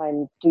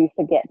sometimes do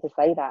forget to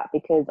say that,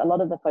 because a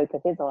lot of the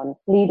focus is on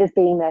leaders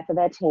being there for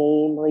their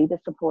team, leaders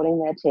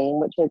supporting their team,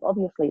 which is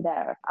obviously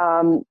there.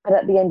 But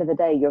at the end of the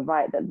day, you're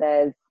right that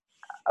there's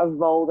a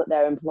role that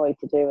they're employed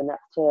to do, and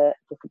that's to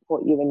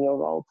support you in your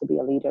role to be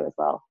a leader as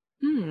well.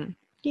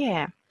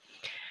 Yeah.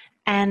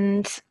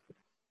 And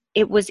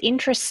it was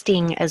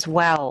interesting as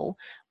well,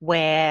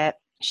 where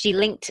she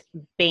linked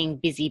being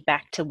busy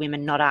back to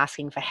women not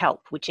asking for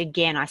help, which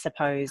again, I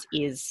suppose,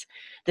 is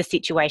the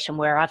situation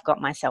where I've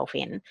got myself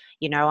in.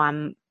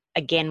 I'm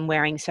again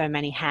wearing so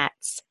many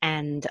hats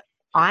and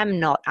I'm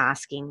not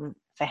asking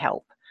for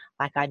help.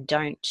 Like, I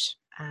don't,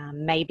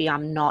 maybe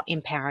I'm not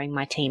empowering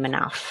my team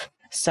enough.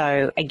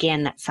 So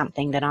again, that's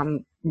something that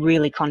I'm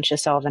really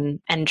conscious of,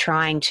 and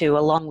trying to,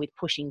 along with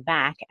pushing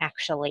back,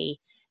 actually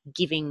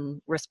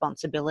giving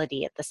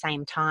responsibility at the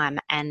same time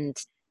and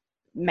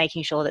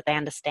making sure that they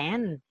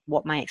understand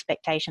what my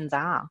expectations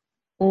are.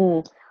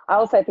 I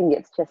also think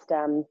it's just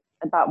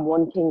about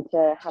wanting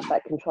to have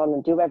that control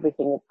and do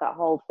everything. It's that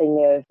whole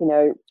thing of,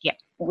 Yeah,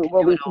 well, do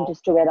it we can all.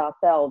 just do it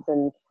ourselves,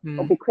 and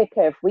it'll Mm. be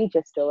quicker if we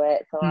just do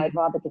it. So I'd Mm.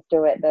 rather just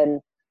do it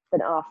than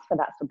ask for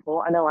that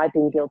support. I know I've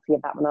been guilty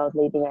of that when I was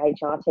leading a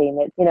HR team.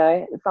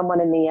 It's, someone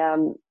in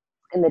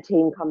the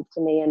team comes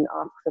to me and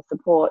asks for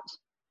support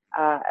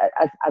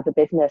as a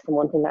business and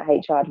wanting that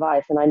HR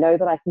advice, and I know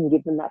that I can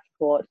give them that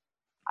support.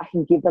 I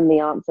can give them the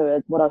answer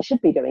as what I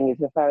should be doing is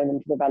referring them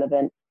to the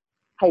relevant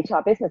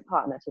HR business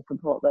partner to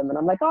support them. And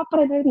I'm like, oh,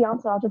 but I know the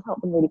answer. I'll just help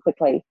them really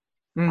quickly.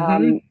 Mm-hmm.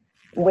 Um,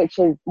 we're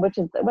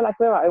like,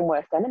 we're our own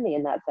worst enemy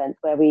in that sense,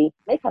 where we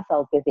make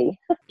ourselves busy.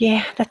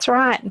 Yeah, that's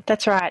right.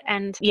 That's right.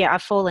 And yeah,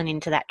 I've fallen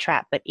into that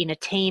trap. But in a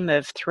team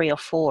of 3 or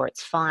 4,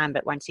 it's fine.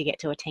 But once you get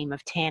to a team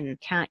of 10,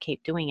 can't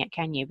keep doing it,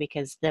 can you?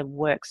 Because the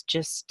work's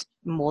just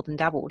more than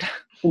doubled.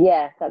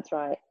 Yeah, that's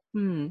right.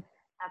 Mm.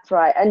 That's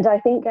right. And I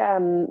think,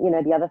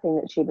 the other thing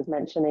that she was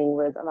mentioning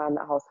was around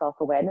that whole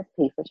self-awareness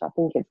piece, which I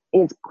think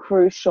is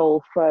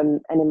crucial from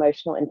an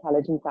emotional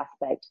intelligence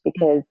aspect,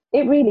 because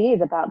it really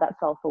is about that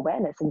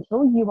self-awareness.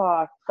 Until you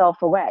are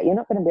self-aware, you're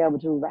not going to be able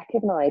to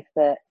recognize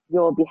that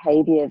your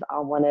behaviors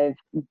are one of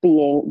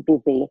being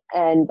busy.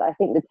 And I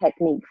think the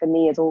technique for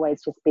me has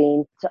always just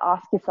been to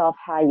ask yourself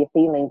how you're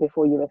feeling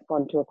before you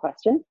respond to a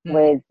question.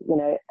 With,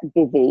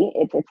 busy,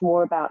 it's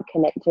more about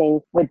connecting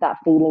with that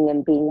feeling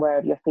and being aware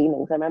of your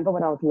feelings. I remember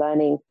when I was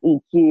learning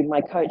EQ,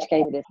 my coach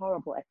gave me this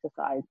horrible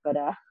exercise, but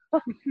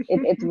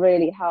it's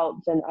really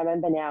helped. And I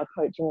remember now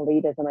coaching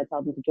leaders, and I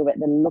tell them to do it,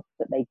 the look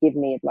that they give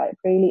me is like,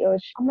 really,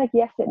 Ush? I'm like,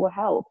 yes, it will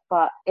help,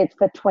 but it's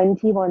for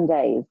 21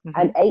 days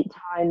and 8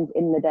 times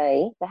in the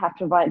day they have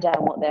to write down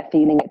what they're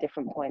feeling at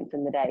different points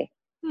in the day.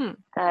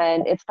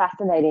 And it's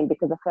fascinating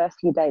because the first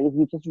few days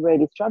you just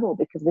really struggle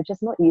because we're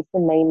just not used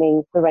to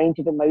naming the range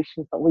of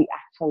emotions that we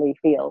actually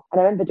feel. And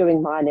I remember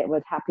doing mine, it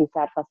was happy,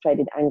 sad,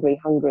 frustrated, angry,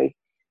 hungry.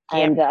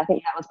 And I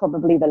think that was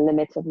probably the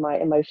limit of my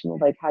emotional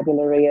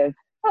vocabulary of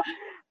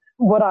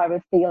what I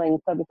was feeling.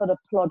 So we sort of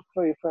plod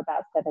through for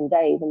about 7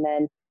 days. And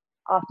then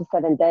after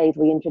 7 days,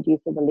 we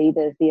introduced to the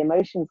leaders the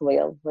emotions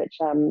wheel, which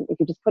if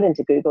you just put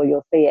into Google,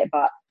 you'll see it.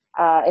 But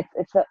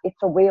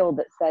it's a wheel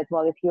that says,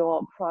 well, if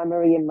your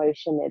primary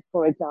emotion is,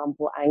 for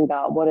example,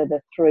 anger, what are the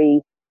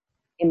 3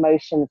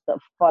 emotions that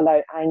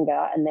follow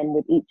anger? And then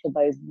with each of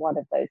those, one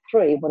of those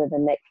 3, what are the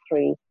next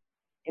 3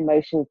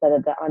 emotions that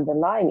are the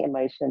underlying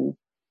emotions?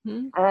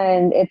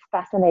 And it's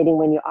fascinating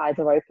when your eyes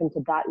are open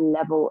to that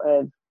level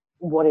of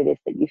what it is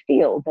that you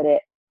feel, that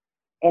it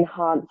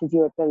enhances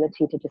your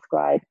ability to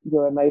describe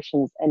your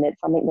emotions. And it's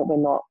something that we're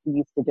not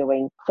used to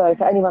doing. So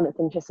for anyone that's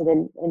interested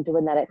in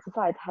doing that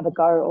exercise, have a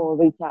go or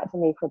reach out to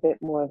me for a bit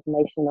more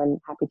information. I'm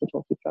happy to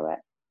talk you through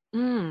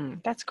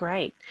it. That's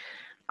great.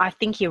 I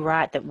think you're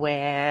right that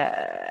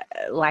we're,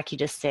 like you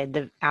just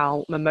said,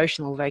 our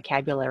emotional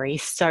vocabulary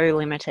is so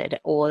limited,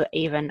 or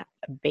even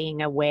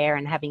being aware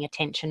and having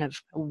attention of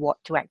what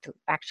to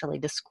actually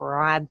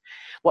describe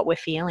what we're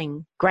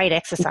feeling. Great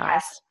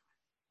exercise.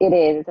 It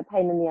is. It's a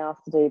pain in the ass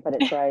to do, but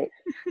it's great.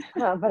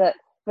 But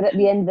at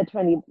the end of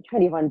the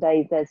 21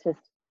 days, there's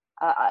just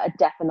a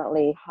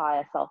definitely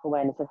higher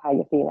self-awareness of how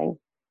you're feeling.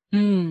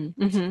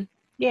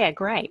 Yeah,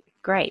 great.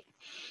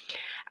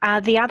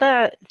 The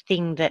other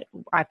thing that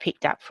I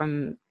picked up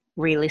from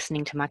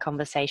re-listening to my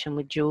conversation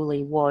with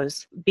Julie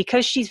was,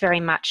 because she's very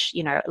much,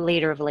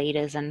 leader of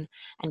leaders and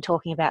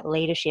talking about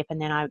leadership.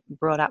 And then I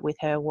brought up with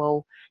her,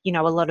 well,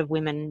 a lot of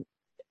women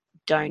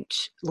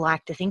don't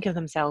like to think of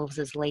themselves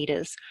as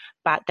leaders,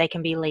 but they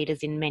can be leaders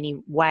in many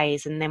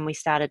ways. And then we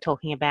started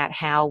talking about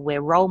how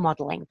we're role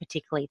modeling,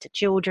 particularly to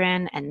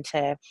children and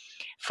to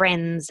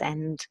friends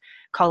and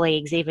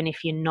colleagues. Even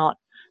if you're not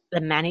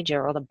the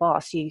manager or the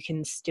boss, you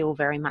can still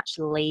very much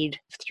lead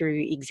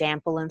through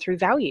example and through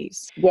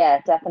values.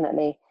 Yeah,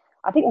 definitely.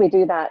 I think we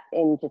do that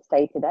in just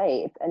day to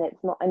day. And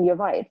it's not, and you're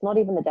right, it's not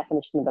even the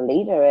definition of a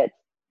leader. It's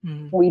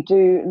we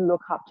do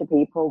look up to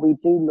people, we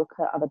do look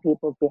at other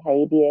people's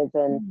behaviors,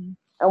 and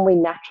we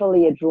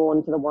naturally are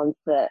drawn to the ones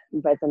that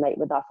resonate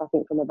with us, I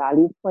think, from a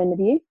values point of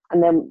view.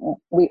 And then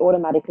we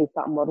automatically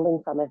start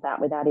modeling some of that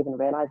without even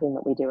realizing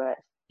that we do it.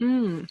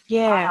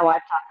 Yeah. I know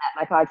I've done that.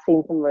 Like, I've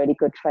seen some really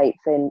good traits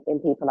in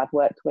people I've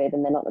worked with,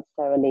 and they're not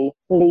necessarily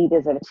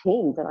leaders of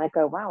teams. And I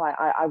go, wow,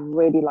 I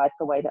really like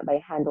the way that they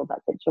handle that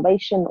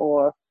situation,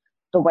 or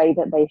the way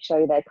that they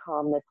show their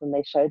calmness and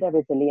they show their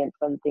resilience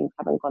when things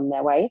haven't gone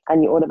their way.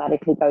 And you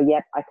automatically go,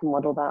 yep, I can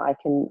model that. I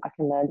can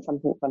learn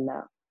something from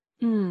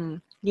that.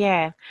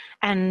 Yeah.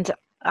 And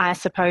I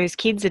suppose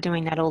kids are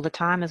doing that all the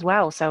time as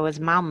well. So as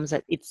mums,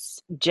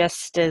 it's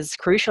just as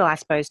crucial, I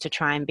suppose, to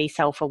try and be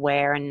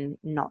self-aware and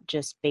not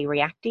just be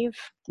reactive.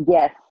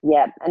 Yes,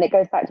 yeah. And it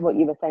goes back to what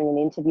you were saying in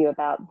the interview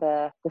about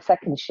the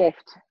second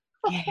shift.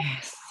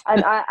 Yes.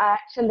 And I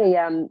actually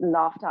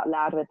laughed out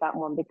loud with that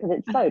one because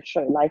it's so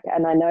true. Like,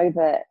 and I know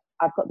that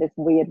I've got this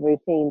weird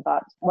routine,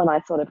 but when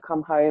I sort of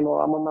come home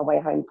or I'm on my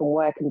way home from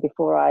work, and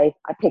before I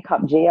pick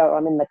up Gia, or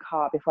I'm in the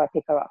car before I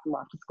pick her up from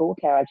after school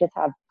care, I just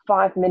have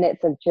 5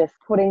 minutes of just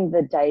putting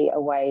the day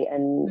away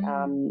and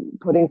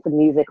putting some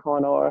music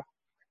on, or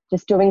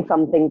just doing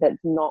something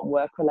that's not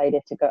work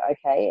related, to go,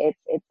 okay,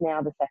 it's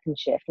now the second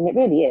shift. And it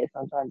really is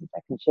sometimes the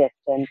second shift.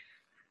 And,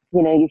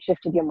 you've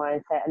shifted your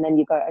mindset, and then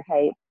you go,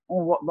 okay,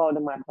 what role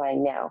am I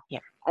playing now? Yeah.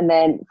 And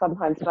then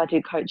sometimes if I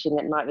do coaching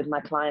at night with my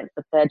clients,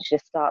 the third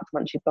shift starts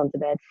once you've gone to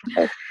bed.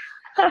 So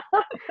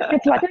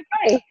it's like,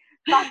 okay,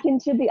 back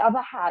into the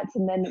other hat.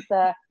 And then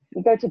it's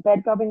you go to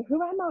bed going,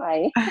 who am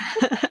I?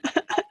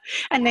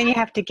 And then you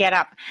have to get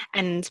up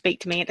and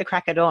speak to me at the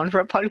crack of dawn for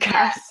a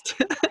podcast.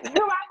 Who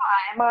am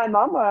I? Am I a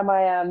mum, or am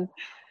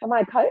I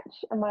a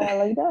coach? Am I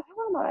a leader?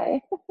 Who am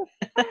I?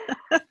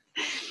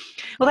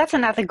 Well, that's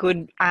another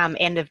good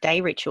end of day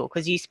ritual,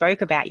 because you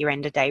spoke about your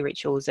end of day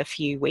rituals a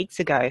few weeks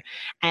ago,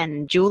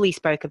 and Julie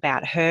spoke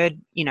about her,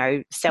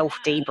 self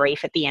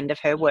debrief at the end of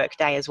her work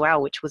day as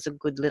well, which was a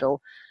good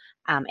little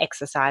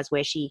exercise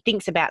where she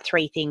thinks about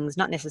 3 things,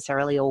 not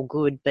necessarily all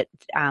good, but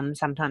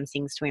sometimes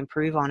things to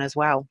improve on as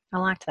well. I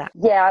liked that.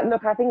 Yeah,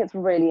 look, I think it's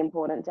really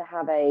important to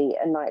have a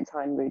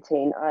nighttime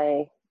routine.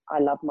 I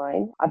love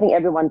mine. I think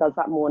everyone does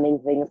that morning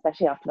thing,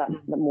 especially after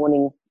the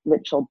morning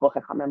ritual book.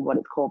 I can't remember what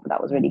it's called, but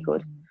that was really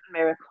good.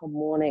 Miracle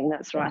morning,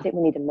 that's right. I think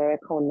we need a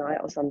miracle night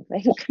or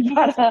something.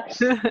 But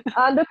look,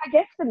 I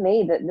guess for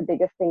me, the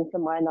biggest thing for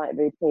my night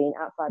routine,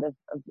 outside of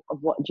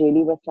what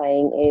Julie was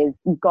saying, is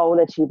goal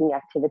achieving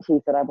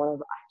activities that I want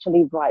to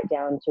actually write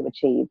down to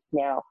achieve.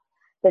 Now,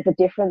 there's a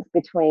difference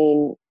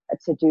between a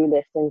to-do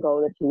list and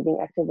goal achieving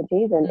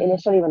activities. And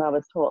initially when I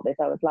was taught this,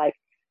 I was like,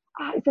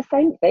 it's the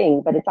same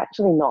thing, but it's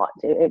actually not.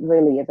 It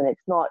really isn't.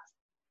 It's not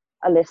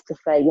a list to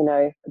say,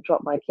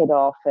 drop my kid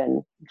off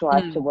and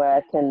drive to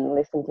work and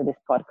listen to this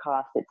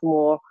podcast. It's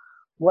more,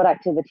 what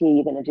activity are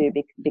you going to do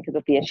because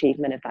of the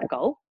achievement of that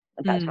goal,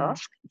 of that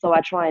task. So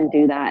I try and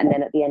do that. And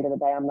then at the end of the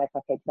day, I'm like,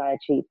 okay, did I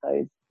achieve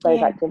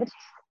those activities?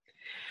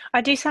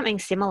 I do something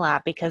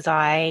similar because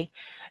I,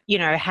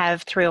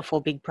 have 3 or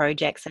 4 big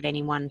projects at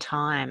any one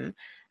time.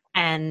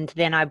 And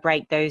then I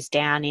break those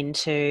down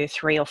into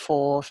 3 or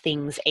 4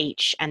 things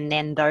each. And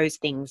then those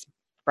things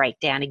break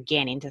down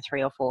again into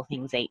 3 or 4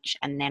 things each.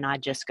 And then I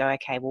just go,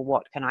 okay, well,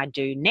 what can I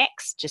do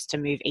next just to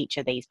move each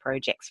of these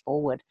projects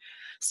forward?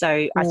 So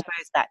I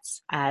suppose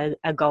that's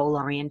a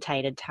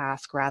goal-orientated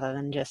task rather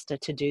than just a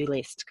to-do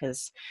list,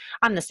 because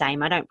I'm the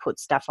same. I don't put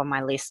stuff on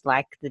my list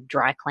like the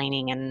dry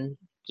cleaning and,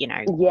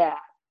 Yeah.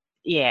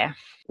 Do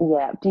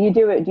you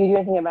do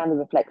anything around the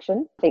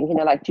reflection? I think,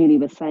 like Julie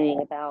was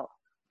saying about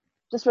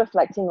just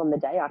reflecting on the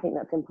day. I think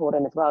that's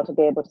important as well, to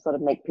be able to sort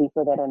of make peace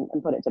with it and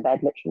put it to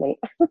bed, literally.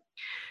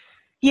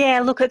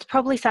 Yeah, look, it's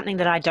probably something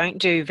that I don't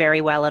do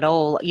very well at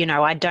all.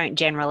 I don't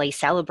generally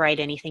celebrate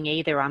anything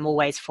either. I'm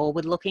always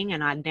forward looking,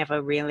 and I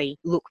never really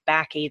look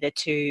back either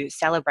to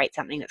celebrate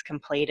something that's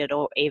completed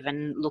or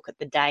even look at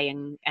the day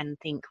and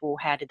think, well,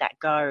 how did that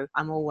go?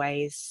 I'm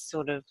always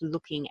sort of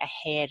looking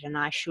ahead, and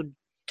I should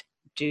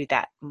do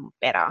that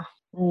better.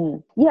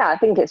 Yeah, I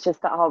think it's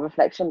just that whole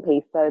reflection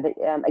piece. So that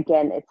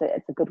again, it's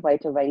a good way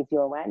to raise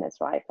your awareness,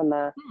 right? From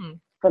an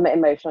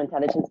emotional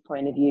intelligence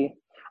point of view.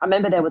 I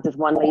remember there was this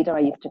one leader I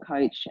used to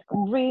coach, a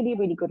really,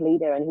 really good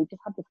leader, and he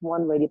just had this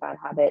one really bad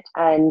habit.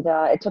 And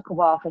it took a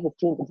while for his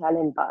team to tell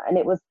him, and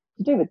it was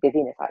to do with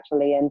busyness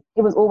actually. And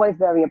he was always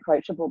very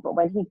approachable, but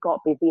when he got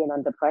busy and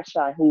under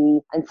pressure,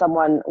 and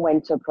someone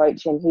went to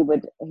approach him, he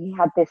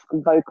had this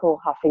vocal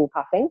huffing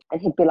puffing,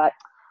 and he'd be like,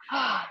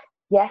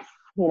 yes,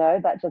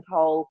 that just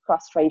whole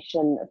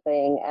frustration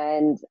thing.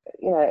 And,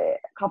 a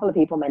couple of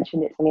people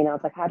mentioned it to me, and I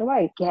was like, how do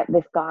I get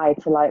this guy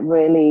to like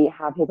really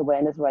have his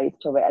awareness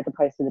raised to it, as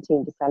opposed to the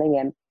team just telling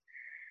him?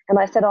 And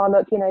I said, oh,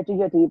 look, do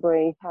your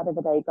debrief. How did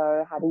the day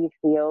go? How do you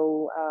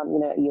feel?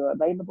 You're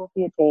available for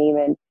your team.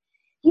 And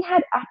he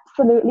had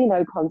absolutely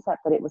no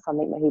concept that it was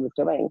something that he was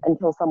doing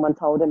until someone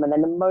told him. And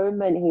then the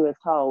moment he was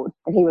told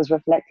and he was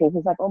reflecting,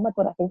 he's like, oh my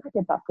God, I think I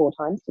did that 4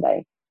 times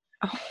today.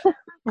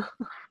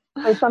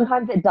 So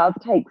sometimes it does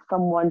take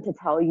someone to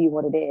tell you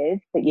what it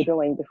is that you're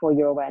doing before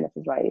your awareness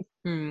is raised.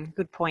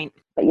 Good point.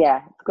 But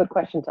yeah, it's a good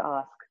question to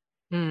ask.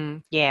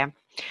 Yeah.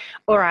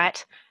 All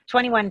right.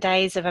 21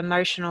 days of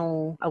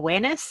emotional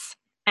awareness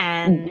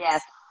and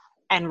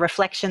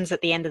reflections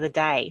at the end of the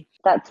day.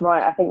 That's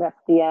right. I think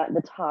that's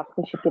the task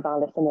we should give our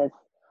listeners.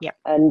 Yep.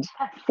 And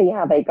see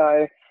how they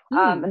go.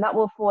 And that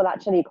will fall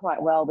actually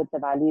quite well with the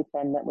values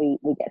then that we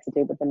get to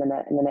do with them in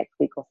the next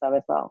week or so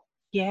as well.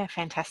 Yeah,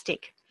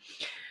 fantastic.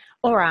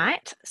 All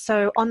right.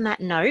 So on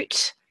that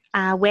note,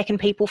 where can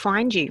people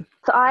find you?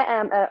 So I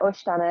am at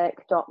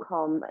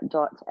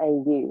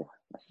ushdanik.com.au.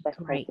 That's the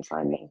best place to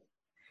find me.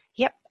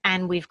 Yep.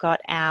 And we've got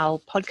our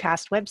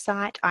podcast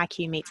website,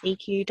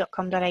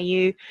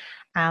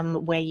 iqmeetseq.com.au,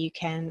 where you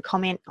can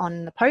comment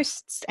on the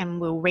posts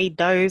and we'll read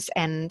those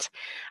and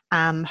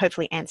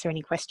hopefully answer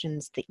any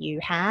questions that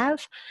you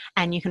have.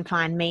 And you can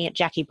find me at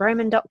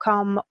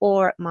jackiebroman.com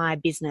or at my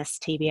business,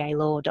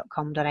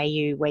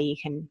 tbalaw.com.au, where you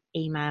can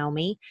email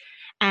me.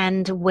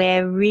 And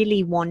we're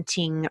really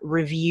wanting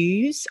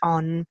reviews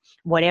on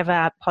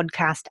whatever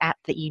podcast app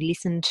that you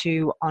listen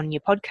to on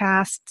your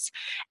podcasts.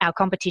 Our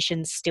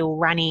competition's still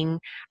running.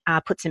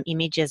 Put some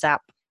images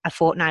up a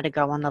fortnight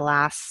ago on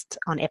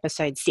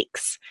episode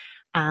 6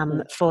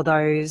 for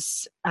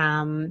those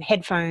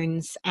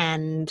headphones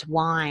and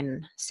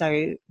wine.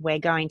 So we're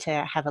going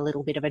to have a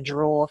little bit of a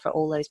draw for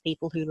all those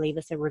people who leave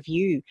us a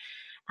review.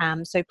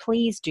 So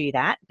please do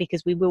that,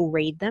 because we will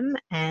read them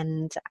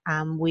and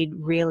we'd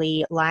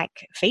really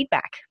like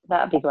feedback.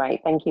 That'd be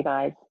great. Thank you,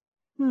 guys.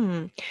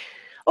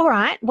 All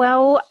right.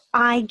 Well,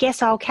 I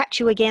guess I'll catch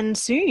you again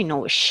soon,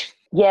 Ush.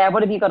 Yeah,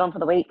 what have you got on for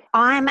the week?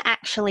 I'm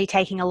actually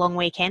taking a long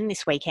weekend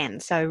this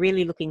weekend, so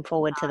really looking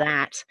forward to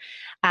that.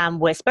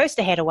 We're supposed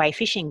to head away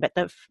fishing, but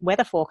the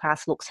weather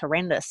forecast looks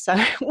horrendous, so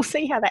we'll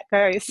see how that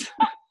goes.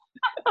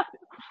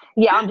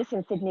 Yeah, I'm just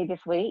in Sydney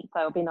this week, so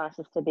it'll be nice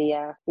just to be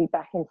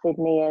back in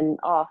Sydney. And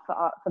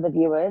for the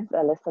viewers,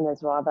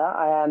 listeners rather,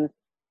 I don't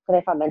know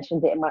if I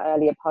mentioned it in my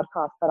earlier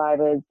podcast, but I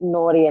was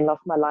naughty and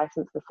lost my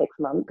license for 6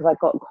 months because I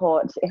got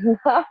caught in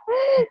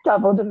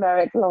double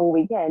demerit long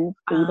weekend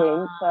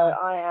speeding. So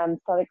I am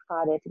so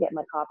excited to get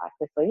my car back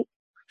this week.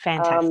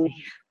 Fantastic.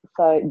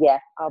 So yeah,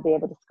 I'll be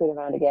able to scoot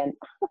around again.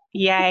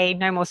 Yay,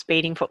 no more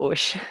speeding for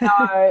Ush.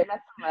 No,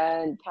 that's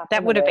fine.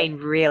 That would have been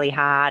really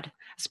hard. I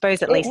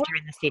suppose at least you're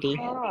in the city.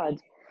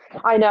 Hard.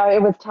 I know,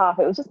 it was tough.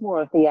 It was just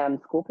more of the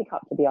school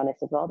pickup, to be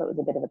honest, as well. That was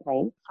a bit of a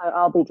pain. So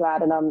I'll be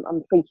glad, and I'm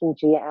freaking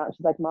Gia out.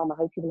 She's like, Mom, I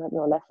hope you've learnt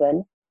your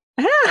lesson.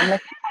 I'm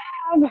like,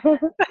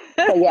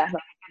 so yeah,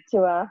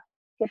 to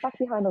get back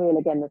behind the wheel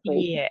again this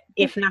week. Yeah,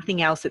 if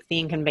nothing else, it's the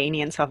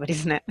inconvenience of it,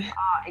 isn't it?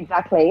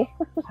 Exactly.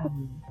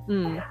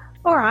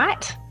 All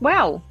right.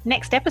 Well,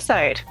 next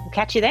episode. We'll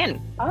catch you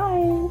then.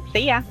 Bye.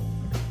 See ya.